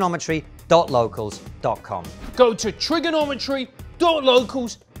trigonometry.locals.com. Go to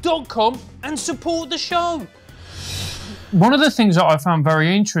trigonometry.locals.com and support the show. One of the things that I found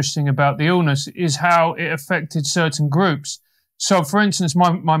very interesting about the illness is how it affected certain groups. So, for instance,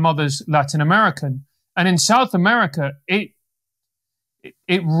 my mother's Latin American, and in South America, it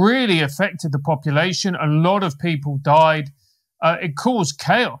really affected the population. A lot of people died. It caused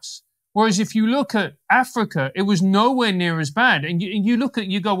chaos. Whereas if you look at Africa, it was nowhere near as bad. And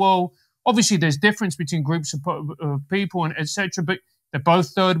you go, well, obviously there's difference between groups of people and etc. But they're both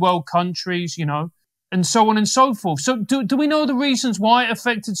third world countries, you know, and so on and so forth. So do we know the reasons why it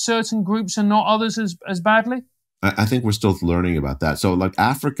affected certain groups and not others as badly? I think we're still learning about that. So like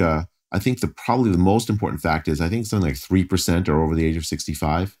Africa, I think probably the most important fact is I think something like 3% are over the age of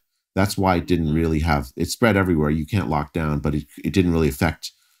 65. That's why it didn't really it spread everywhere. You can't lock down, but it didn't really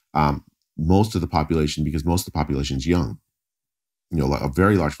affect most of the population because most of the population is young. You know, like a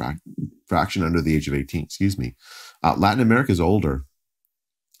very large fraction under the age of 18, excuse me. Latin America is older,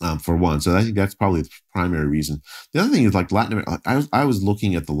 for one. So I think that's probably the primary reason. The other thing is like Latin America, I was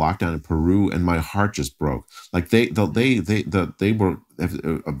looking at the lockdown in Peru and my heart just broke. Like they were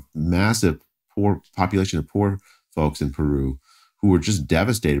a massive poor population of poor folks in Peru who were just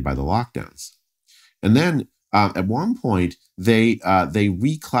devastated by the lockdowns. And then at one point, they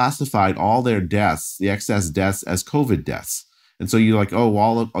reclassified all their deaths, the excess deaths, as COVID deaths. And so you're like,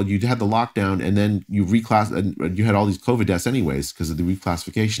 oh, you had the lockdown, and then you and you had all these COVID deaths anyways because of the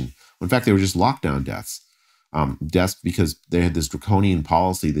reclassification. Well, in fact, they were just lockdown deaths, deaths because they had this draconian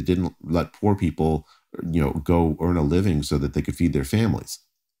policy that didn't let poor people, you know, go earn a living so that they could feed their families.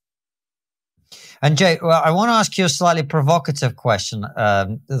 And Jay, well, I want to ask you a slightly provocative question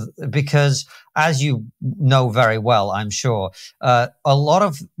because, as you know very well, I'm sure,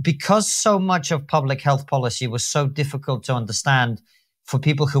 because so much of public health policy was so difficult to understand for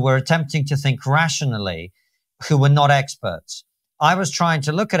people who were attempting to think rationally, who were not experts. I was trying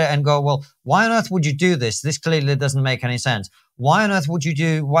to look at it and go, well, why on earth would you do this? This clearly doesn't make any sense. Why on earth would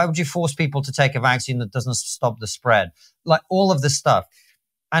you force people to take a vaccine that doesn't stop the spread? Like all of this stuff.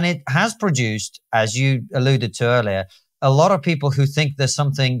 And it has produced, as you alluded to earlier, a lot of people who think there's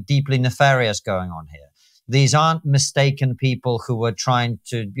something deeply nefarious going on here. These aren't mistaken people who were trying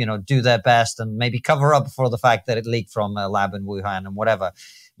to, you know, do their best and maybe cover up for the fact that it leaked from a lab in Wuhan and whatever.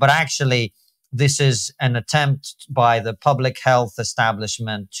 But actually, this is an attempt by the public health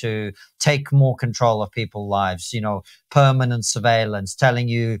establishment to take more control of people's lives, you know, permanent surveillance, telling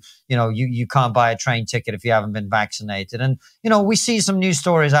you, you know, you can't buy a train ticket if you haven't been vaccinated. And, you know, we see some news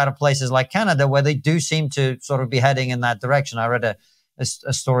stories out of places like Canada where they do seem to sort of be heading in that direction. I read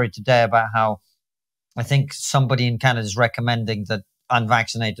a story today about how I think somebody in Canada is recommending that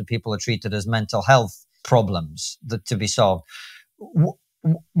unvaccinated people are treated as mental health problems to be solved.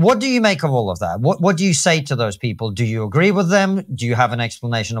 What do you make of all of that? What do you say to those people? Do you agree with them? Do you have an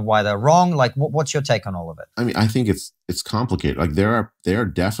explanation of why they're wrong? Like, what's your take on all of it? I mean, I think it's complicated. Like there are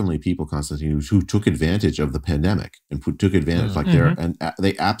definitely people, Konstantin, who took advantage of the pandemic and took advantage. And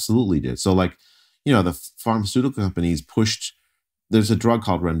they absolutely did. So, like, you know, the pharmaceutical companies pushed. There's a drug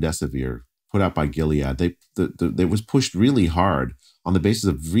called remdesivir put out by Gilead. They was pushed really hard on the basis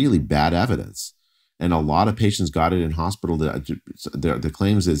of really bad evidence. And a lot of patients got it in hospital. The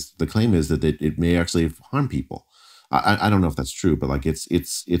claim is that it may actually harm people. I don't know if that's true, but like it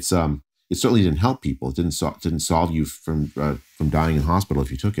certainly didn't help people. It didn't solve you from dying in hospital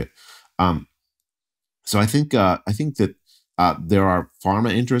if you took it. So I think that there are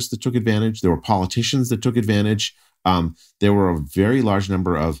pharma interests that took advantage. There were politicians that took advantage. There were a very large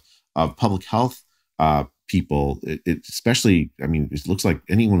number of public health people, especially, I mean, it looks like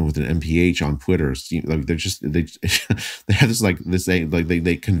anyone with an MPH on Twitter, like they have this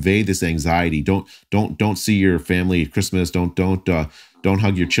they convey this anxiety. Don't see your family at Christmas. Don't don't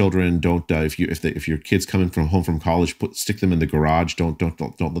hug your children. Don't if your kids coming from home from college, stick them in the garage. Don't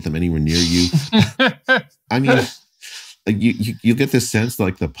let them anywhere near you. I mean, you get this sense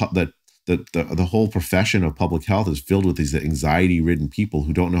like the whole profession of public health is filled with these anxiety-ridden people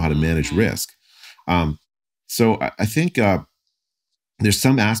who don't know how to manage risk. So I think there's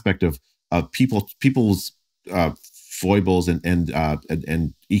some aspect of people's foibles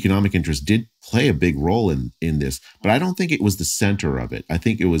and economic interests did play a big role in this, but I don't think it was the center of it. I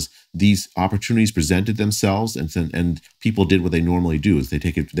think it was these opportunities presented themselves, and people did what they normally do: is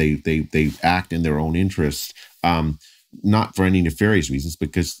they act in their own interests, not for any nefarious reasons,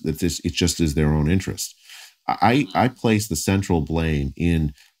 because it just is their own interest. I place the central blame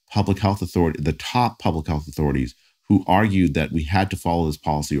in public health authority, the top public health authorities, who argued that we had to follow this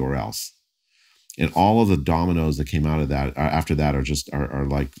policy or else. And all of the dominoes that came out of that after that are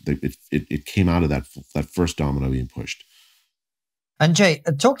like it came out of that first domino being pushed. And Jay,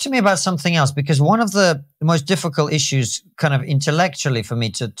 talk to me about something else, because one of the most difficult issues kind of intellectually for me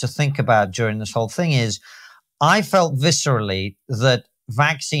to think about during this whole thing is I felt viscerally that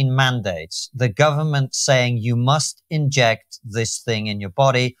vaccine mandates, the government saying you must inject this thing in your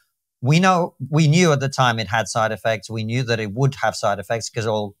body. We knew at the time it had side effects. We knew that it would have side effects because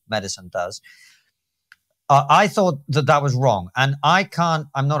all medicine does. I thought that was wrong. And I'm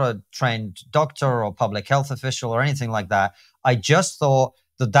not a trained doctor or public health official or anything like that. I just thought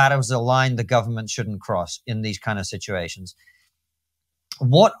that was a line the government shouldn't cross in these kind of situations.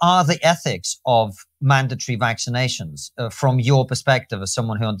 What are the ethics of mandatory vaccinations from your perspective as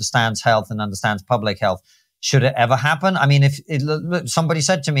someone who understands health and understands public health? Should it ever happen? I mean, if somebody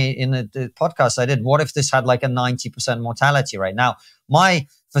said to me in the podcast I did, what if this had like a 90% mortality rate? Now, my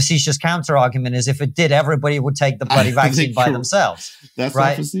facetious counter argument is if it did, everybody would take the bloody vaccine by themselves. That's right?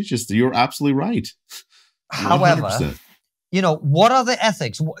 Not facetious. You're absolutely right. 100%. However, what are the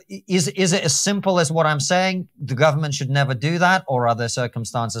ethics? Is it as simple as what I'm saying? The government should never do that, or are there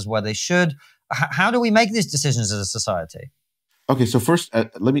circumstances where they should? How do we make these decisions as a society? Okay, so first,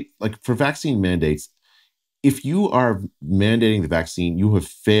 for vaccine mandates, if you are mandating the vaccine, you have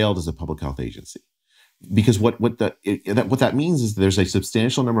failed as a public health agency, because what that means is there's a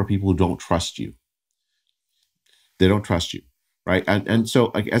substantial number of people who don't trust you. They don't trust you, right? And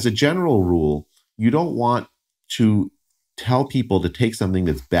so, like, as a general rule, you don't want to tell people to take something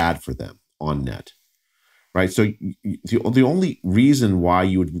that's bad for them on net, right? So the only reason why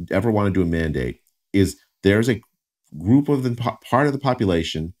you would ever want to do a mandate is there's a group of part of the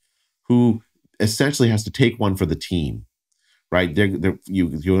population who essentially has to take one for the team, right? You're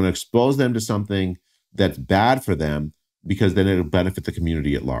going to expose them to something that's bad for them because then it'll benefit the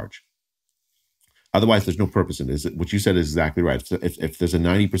community at large. Otherwise, there's no purpose in it. What you said is exactly right. If there's a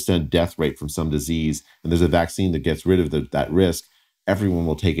 90% death rate from some disease and there's a vaccine that gets rid of that risk, everyone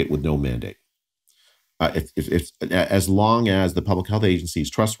will take it with no mandate. As long as the public health agency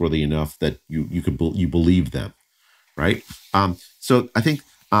is trustworthy enough that you believe them, right? So I think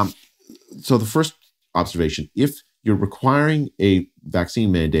so. The first observation: if you're requiring a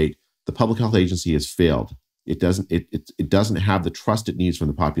vaccine mandate, the public health agency has failed. It doesn't have the trust it needs from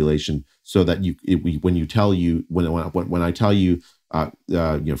the population, so that when I tell you,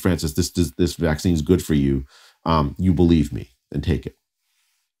 Francis, this vaccine is good for you, you believe me and take it.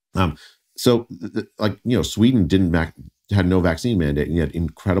 So Sweden had no vaccine mandate and yet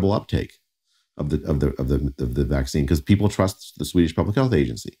incredible uptake of the vaccine because people trust the Swedish Public Health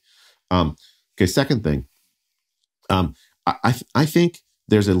Agency. Okay, second thing, I think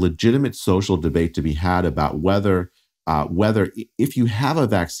there's a legitimate social debate to be had about whether if you have a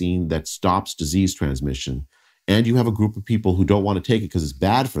vaccine that stops disease transmission and you have a group of people who don't want to take it because it's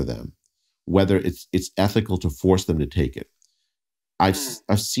bad for them, whether it's ethical to force them to take it. I've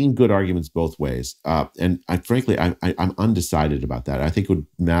seen good arguments both ways, and frankly I'm undecided about that. I think it would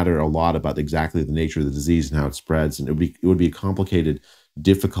matter a lot about exactly the nature of the disease and how it spreads, and it would be a complicated,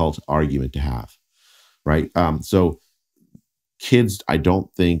 difficult argument to have, right? So kids, I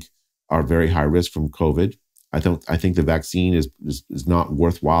don't think are very high risk from COVID. I think the vaccine is not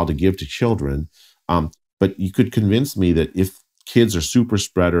worthwhile to give to children. But you could convince me that if kids are super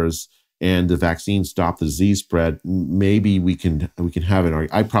spreaders and the vaccine stop the disease spread, maybe we can have an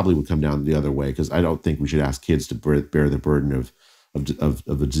argument. I probably would come down the other way because I don't think we should ask kids to bear the burden of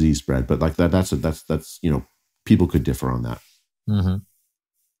the disease spread. But like that's people could differ on that. Mm-hmm.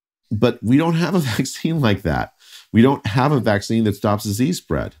 But we don't have a vaccine like that. We don't have a vaccine that stops disease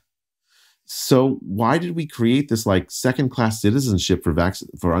spread. So why did we create this like second-class citizenship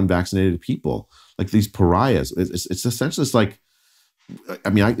for unvaccinated people, like these pariahs? It's essentially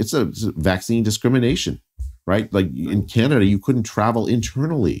it's a vaccine discrimination, right? Like in Canada, you couldn't travel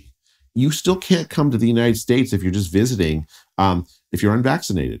internally. You still can't come to the United States if you're just visiting, if you're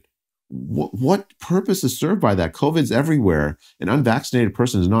unvaccinated. What purpose is served by that? COVID's everywhere. An unvaccinated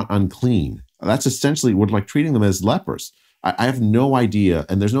person is not unclean. That's essentially what, like, treating them as lepers. I have no idea,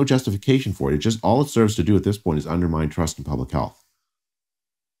 and there's no justification for it. It just, all it serves to do at this point is undermine trust in public health.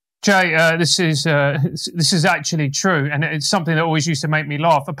 Jay, this is actually true, and it's something that always used to make me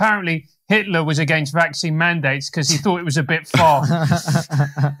laugh. Apparently, Hitler was against vaccine mandates because he thought it was a bit far.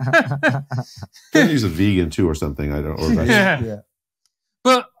 He's a vegan too, or something. I don't. Or yeah.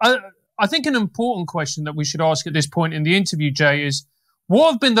 But I think an important question that we should ask at this point in the interview, Jay, is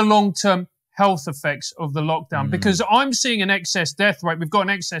what have been the long-term health effects of the lockdown? Because I'm seeing an excess death rate. We've got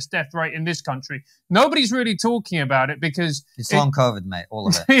an excess death rate in this country. Nobody's really talking about it because it's long COVID, mate, all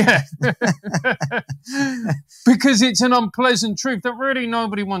of it. Yeah. Because it's an unpleasant truth that really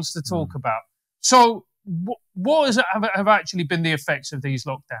nobody wants to talk about. So what have actually been the effects of these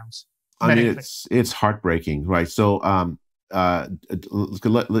lockdowns? I mean, it's heartbreaking, right? So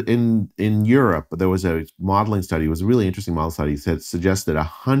in Europe, there was a modeling study. It was a really interesting model study that suggests that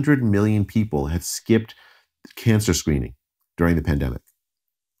 100 million people had skipped cancer screening during the pandemic.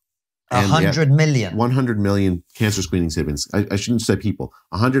 100 million? 100 million cancer screenings had been, I shouldn't say people,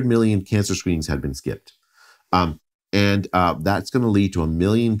 100 million cancer screenings had been skipped. And that's going to lead to 1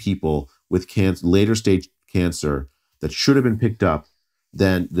 million people with later stage cancer that should have been picked up,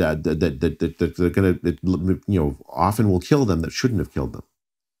 then that they're going to, often will kill them that shouldn't have killed them.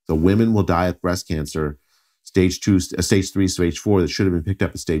 So women will die of breast cancer, stage 2, stage 3, stage 4 that should have been picked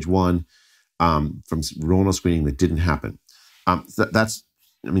up at stage 1 from hormonal screening that didn't happen. That's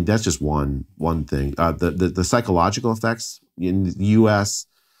just one thing. The psychological effects in the U.S.,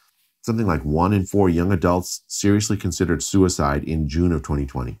 something like 1 in 4 young adults seriously considered suicide in June of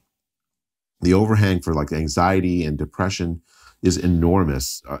 2020. The overhang for like anxiety and depression is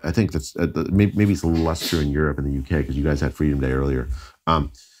enormous. I think that's maybe it's a little less true in Europe and the UK because you guys had Freedom Day earlier.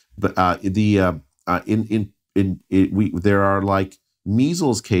 There are like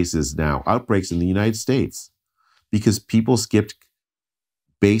measles cases now, outbreaks in the United States because people skipped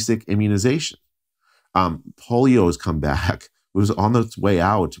basic immunization. Polio has come back. It was on its way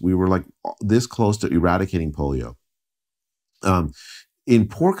out. We were like this close to eradicating polio. In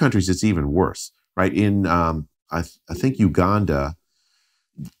poor countries, it's even worse, right? In I think Uganda,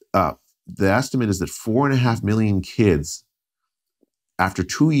 the estimate is that 4.5 million kids, after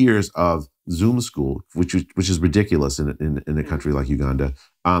 2 years of Zoom school, which is ridiculous in a country like Uganda,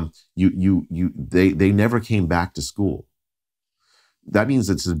 they never came back to school. That means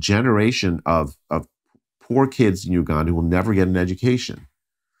it's a generation of poor kids in Uganda who will never get an education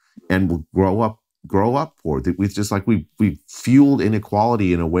and will grow up poor. We fueled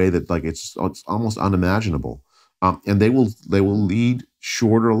inequality in a way that like it's almost unimaginable. And they will lead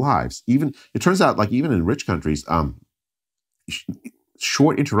shorter lives. Even it turns out, like even in rich countries,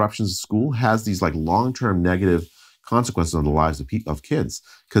 short interruptions of school has these like long-term negative consequences on the lives of kids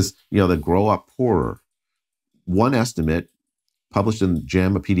because they grow up poorer. One estimate published in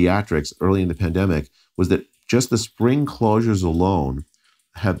JAMA Pediatrics early in the pandemic was that just the spring closures alone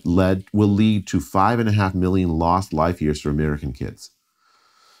will lead to 5.5 million lost life years for American kids.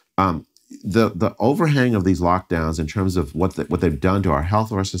 The overhang of these lockdowns in terms of what they've done to our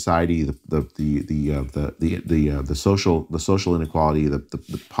health of our society, the social inequality,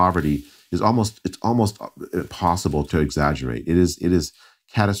 the poverty is almost impossible to exaggerate. It is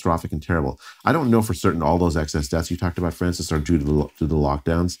catastrophic and terrible. I don't know for certain all those excess deaths you talked about, Francis, are due to the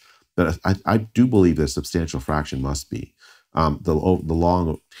lockdowns, but I do believe that a substantial fraction must be the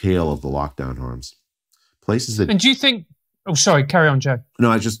long tail of the lockdown harms. Places that. And do you think? Oh, sorry. Carry on, Joe.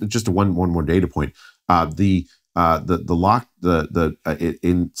 No, just one more data point. In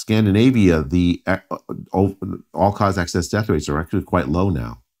Scandinavia, the all-cause excess death rates are actually quite low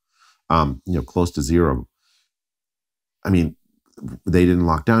now. Close to zero. I mean, they didn't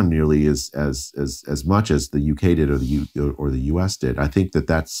lock down nearly as much as the UK did or the US did. I think that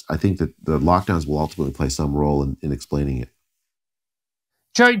the lockdowns will ultimately play some role in explaining it.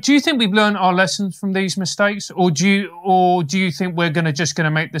 Joe, do you think we've learned our lessons from these mistakes, or do you think we're going to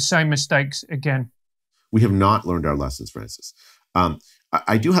make the same mistakes again? We have not learned our lessons, Francis. I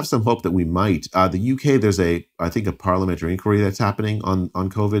do have some hope that we might. The UK, there's I think a parliamentary inquiry that's happening on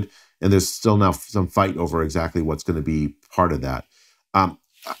COVID, and there's still now some fight over exactly what's going to be part of that. I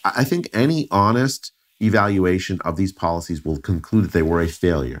think any honest evaluation of these policies will conclude that they were a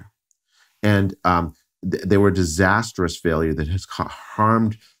failure. And they were a disastrous failure that has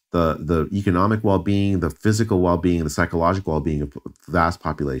harmed the economic well-being, the physical well-being, and the psychological well-being of vast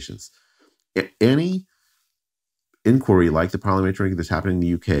populations. Any inquiry like the parliamentary that's happening in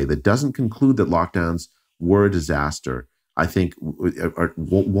the UK that doesn't conclude that lockdowns were a disaster, I think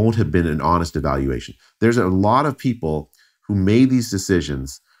won't have been an honest evaluation. There's a lot of people who made these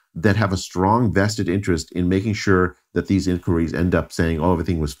decisions that have a strong vested interest in making sure that these inquiries end up saying, "Oh,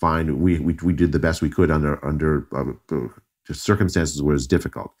 everything was fine. We did the best we could under circumstances where it's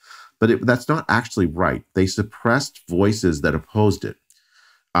difficult." But that's not actually right. They suppressed voices that opposed it.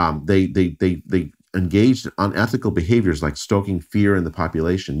 They engaged in unethical behaviors like stoking fear in the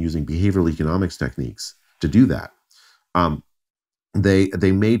population using behavioral economics techniques to do that.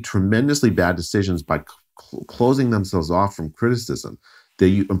 They made tremendously bad decisions by closing themselves off from criticism.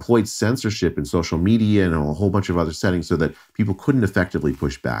 They employed censorship in social media and a whole bunch of other settings so that people couldn't effectively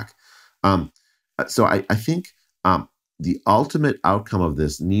push back. So I think the ultimate outcome of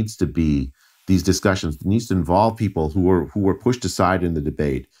this needs to be these discussions, needs to involve people who were pushed aside in the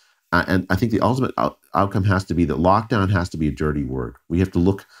debate. And I think the ultimate outcome has to be that lockdown has to be a dirty word. We have to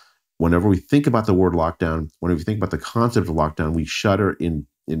look, whenever we think about the word lockdown, whenever we think about the concept of lockdown, we shudder in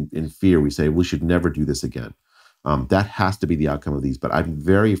fear. We say, we should never do this again. That has to be the outcome of these. But I'm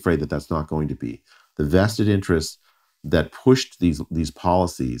very afraid that that's not going to be. The vested interests that pushed these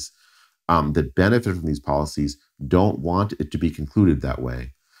policies, that benefit from these policies, don't want it to be concluded that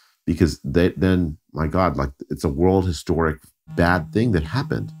way. Because then, my God, like it's a world historic bad thing that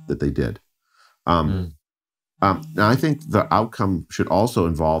happened that they did. Now, I think the outcome should also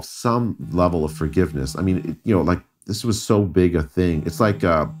involve some level of forgiveness. I mean, like this was so big a thing. It's like,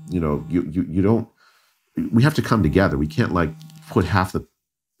 you don't. We have to come together. We can't like put half the,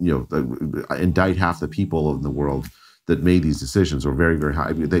 indict half the people in the world that made these decisions or very, very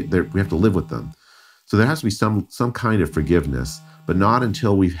high. We have to live with them. So there has to be some kind of forgiveness, but not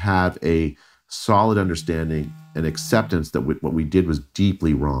until we have a solid understanding and acceptance that what we did was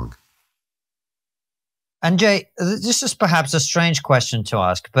deeply wrong. And Jay, this is perhaps a strange question to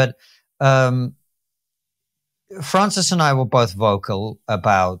ask, but Francis and I were both vocal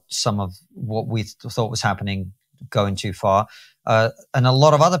about some of what we thought was happening going too far, and a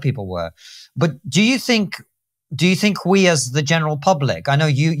lot of other people were. But do you think we, as the general public, I know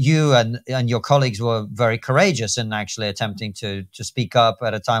you and your colleagues were very courageous in actually attempting to speak up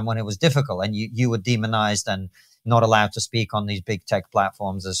at a time when it was difficult, and you were demonized and not allowed to speak on these big tech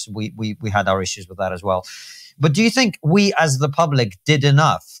platforms, as we had our issues with that as well. But do you think we, as the public, did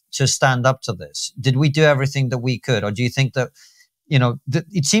enough to stand up to this? Did we do everything that we could? Or do you think that,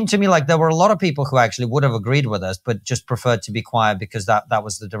 it seemed to me like there were a lot of people who actually would have agreed with us, but just preferred to be quiet because that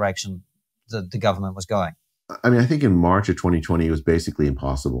was the direction that the government was going? I mean, I think in March of 2020, it was basically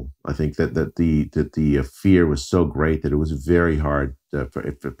impossible. I think that the fear was so great that it was very hard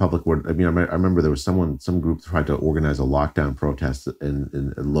for public word. I mean, I remember there was some group tried to organize a lockdown protest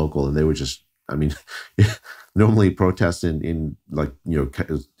in local, and they were just, I mean, normally protests in like,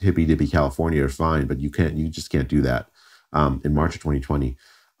 hippy dippy California are fine, but you just can't do that in March of 2020.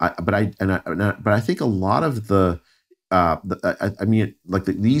 But I think a lot of the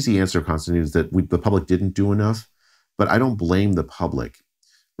easy answer, Konstantin, is that the public didn't do enough, but I don't blame the public,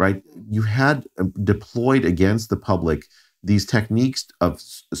 right? You had deployed against the public these techniques of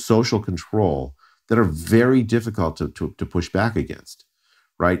social control that are very difficult to push back against,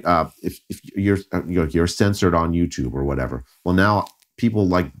 right? If you're censored on YouTube or whatever, well, now people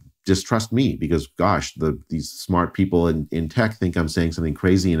like distrust me because, gosh, these smart people in tech think I'm saying something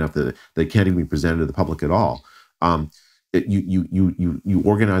crazy enough that they can't even be presented to the public at all. You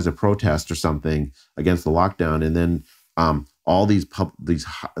organize a protest or something against the lockdown, and then all these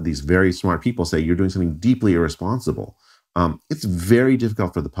very smart people say you're doing something deeply irresponsible. It's very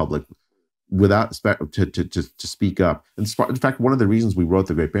difficult for the public to speak up. In fact, one of the reasons we wrote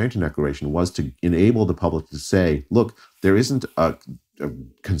the Great Barrington Declaration was to enable the public to say, look, there isn't a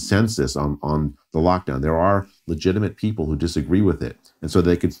consensus on the lockdown. There are legitimate people who disagree with it, and so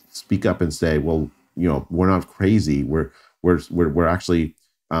they could speak up and say, well, we're not crazy. We're actually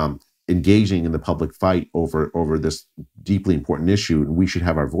engaging in the public fight over this deeply important issue, and we should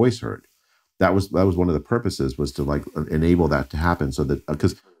have our voice heard. That was one of the purposes, was to like enable that to happen, so that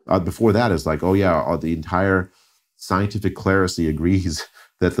because before that it's like, oh yeah, the entire scientific clerisy agrees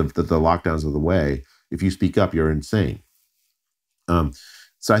that the lockdowns are the way. If you speak up, you're insane.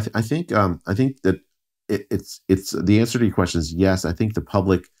 So I think that it's the answer to your question is yes. I think the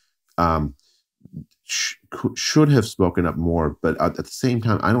public should have spoken up more, but at the same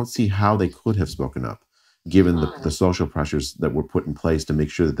time, I don't see how they could have spoken up, given the social pressures that were put in place to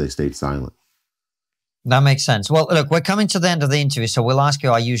make sure that they stayed silent. That makes sense. Well, look, we're coming to the end of the interview, so we'll ask you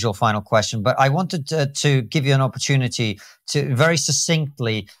our usual final question, but I wanted to give you an opportunity to very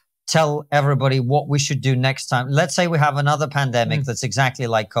succinctly tell everybody what we should do next time? Let's say we have another pandemic that's exactly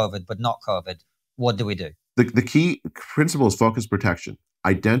like COVID, but not COVID. What do we do? The key principle is focused protection.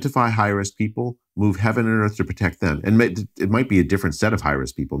 Identify high-risk people, move heaven and earth to protect them. And it might be a different set of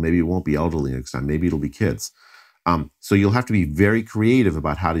high-risk people. Maybe it won't be elderly next time. Maybe it'll be kids. So you'll have to be very creative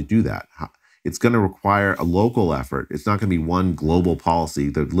about how to do that. It's going to require a local effort. It's not going to be one global policy.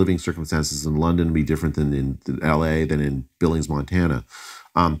 The living circumstances in London will be different than in LA, than in Billings, Montana.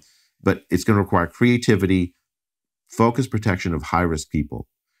 But it's going to require creativity, focused protection of high-risk people,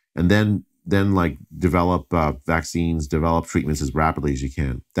 and then like develop vaccines, develop treatments as rapidly as you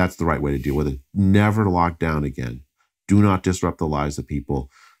can. That's the right way to deal with it. Never lock down again. Do not disrupt the lives of people.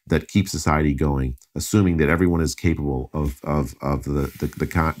 That keep society going, assuming that everyone is capable of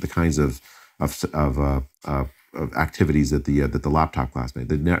the kinds of activities that the laptop class made.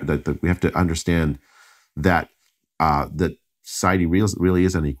 That we have to understand that that society really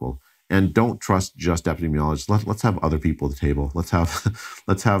is unequal. And don't trust just epidemiologists. Let's have other people at the table. Let's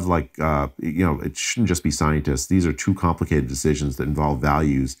have like it shouldn't just be scientists. These are too complicated decisions that involve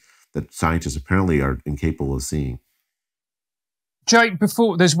values that scientists apparently are incapable of seeing. Jake,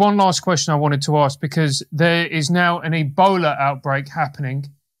 there's one last question I wanted to ask, because there is now an Ebola outbreak happening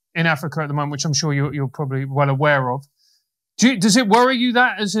in Africa at the moment, which I'm sure you're probably well aware of. Does it worry you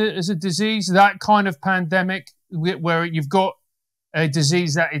that as a disease, that kind of pandemic where you've got a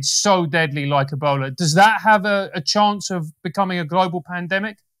disease that it's so deadly like Ebola? Does that have a chance of becoming a global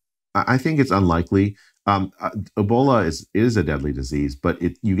pandemic? I think it's unlikely. Ebola is a deadly disease, but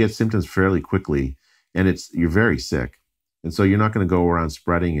you get symptoms fairly quickly, and you're very sick. And so you're not going to go around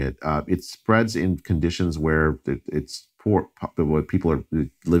spreading it. It spreads in conditions where it's poor, where people are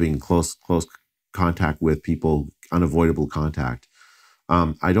living in close contact with people, unavoidable contact.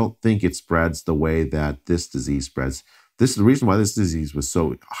 I don't think it spreads the way that this disease spreads. The reason why this disease was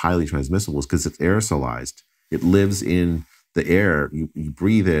so highly transmissible is because it's aerosolized. It lives in the air. You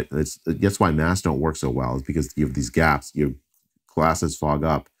breathe it. That's why masks don't work so well. It's because you have these gaps. Your glasses fog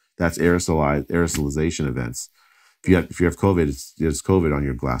up. That's aerosolization events. If you have COVID, it's COVID on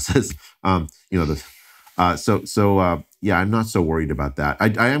your glasses. Yeah, I'm not so worried about that.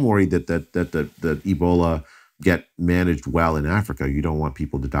 I am worried that Ebola get managed well in Africa. You don't want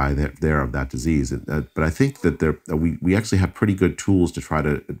people to die there of that disease. But I think that we actually have pretty good tools to try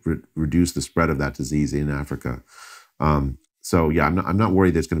to reduce the spread of that disease in Africa. So yeah, I'm not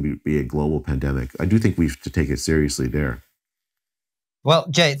worried that it's going to be a global pandemic. I do think we have to take it seriously there. Well,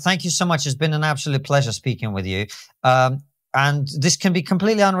 Jay, thank you so much. It's been an absolute pleasure speaking with you. And this can be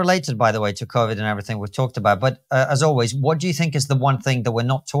completely unrelated, by the way, to COVID and everything we've talked about. But as always, what do you think is the one thing that we're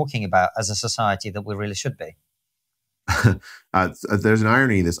not talking about as a society that we really should be? There's an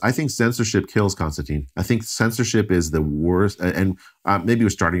irony in this. I think censorship kills, Konstantin. I think censorship is the worst. And maybe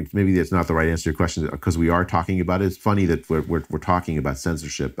that's not the right answer to your question, because we are talking about it. It's funny that we're talking about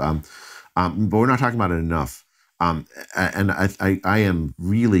censorship, but we're not talking about it enough. And I am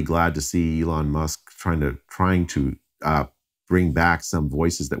really glad to see Elon Musk trying to bring back some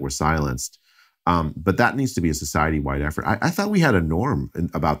voices that were silenced. But that needs to be a society-wide effort. I thought we had a norm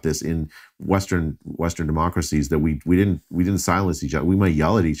about this in Western democracies, that we didn't silence each other. We might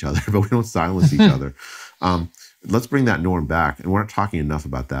yell at each other, but we don't silence each other. Let's bring that norm back, and we're not talking enough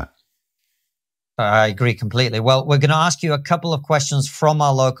about that. I agree completely. Well, we're going to ask you a couple of questions from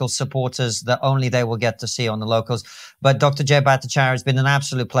our local supporters that only they will get to see on the locals. But Dr. Jay Bhattacharya, it's been an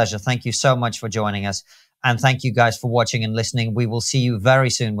absolute pleasure. Thank you so much for joining us. And thank you guys for watching and listening. We will see you very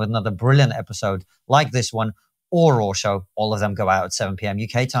soon with another brilliant episode like this one or Raw Show. All of them go out at 7 p.m.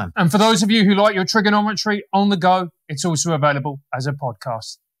 UK time. And for those of you who like your trigonometry on the go, it's also available as a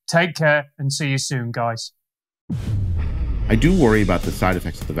podcast. Take care and see you soon, guys. I do worry about the side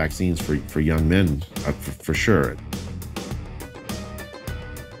effects of the vaccines for young men, for sure.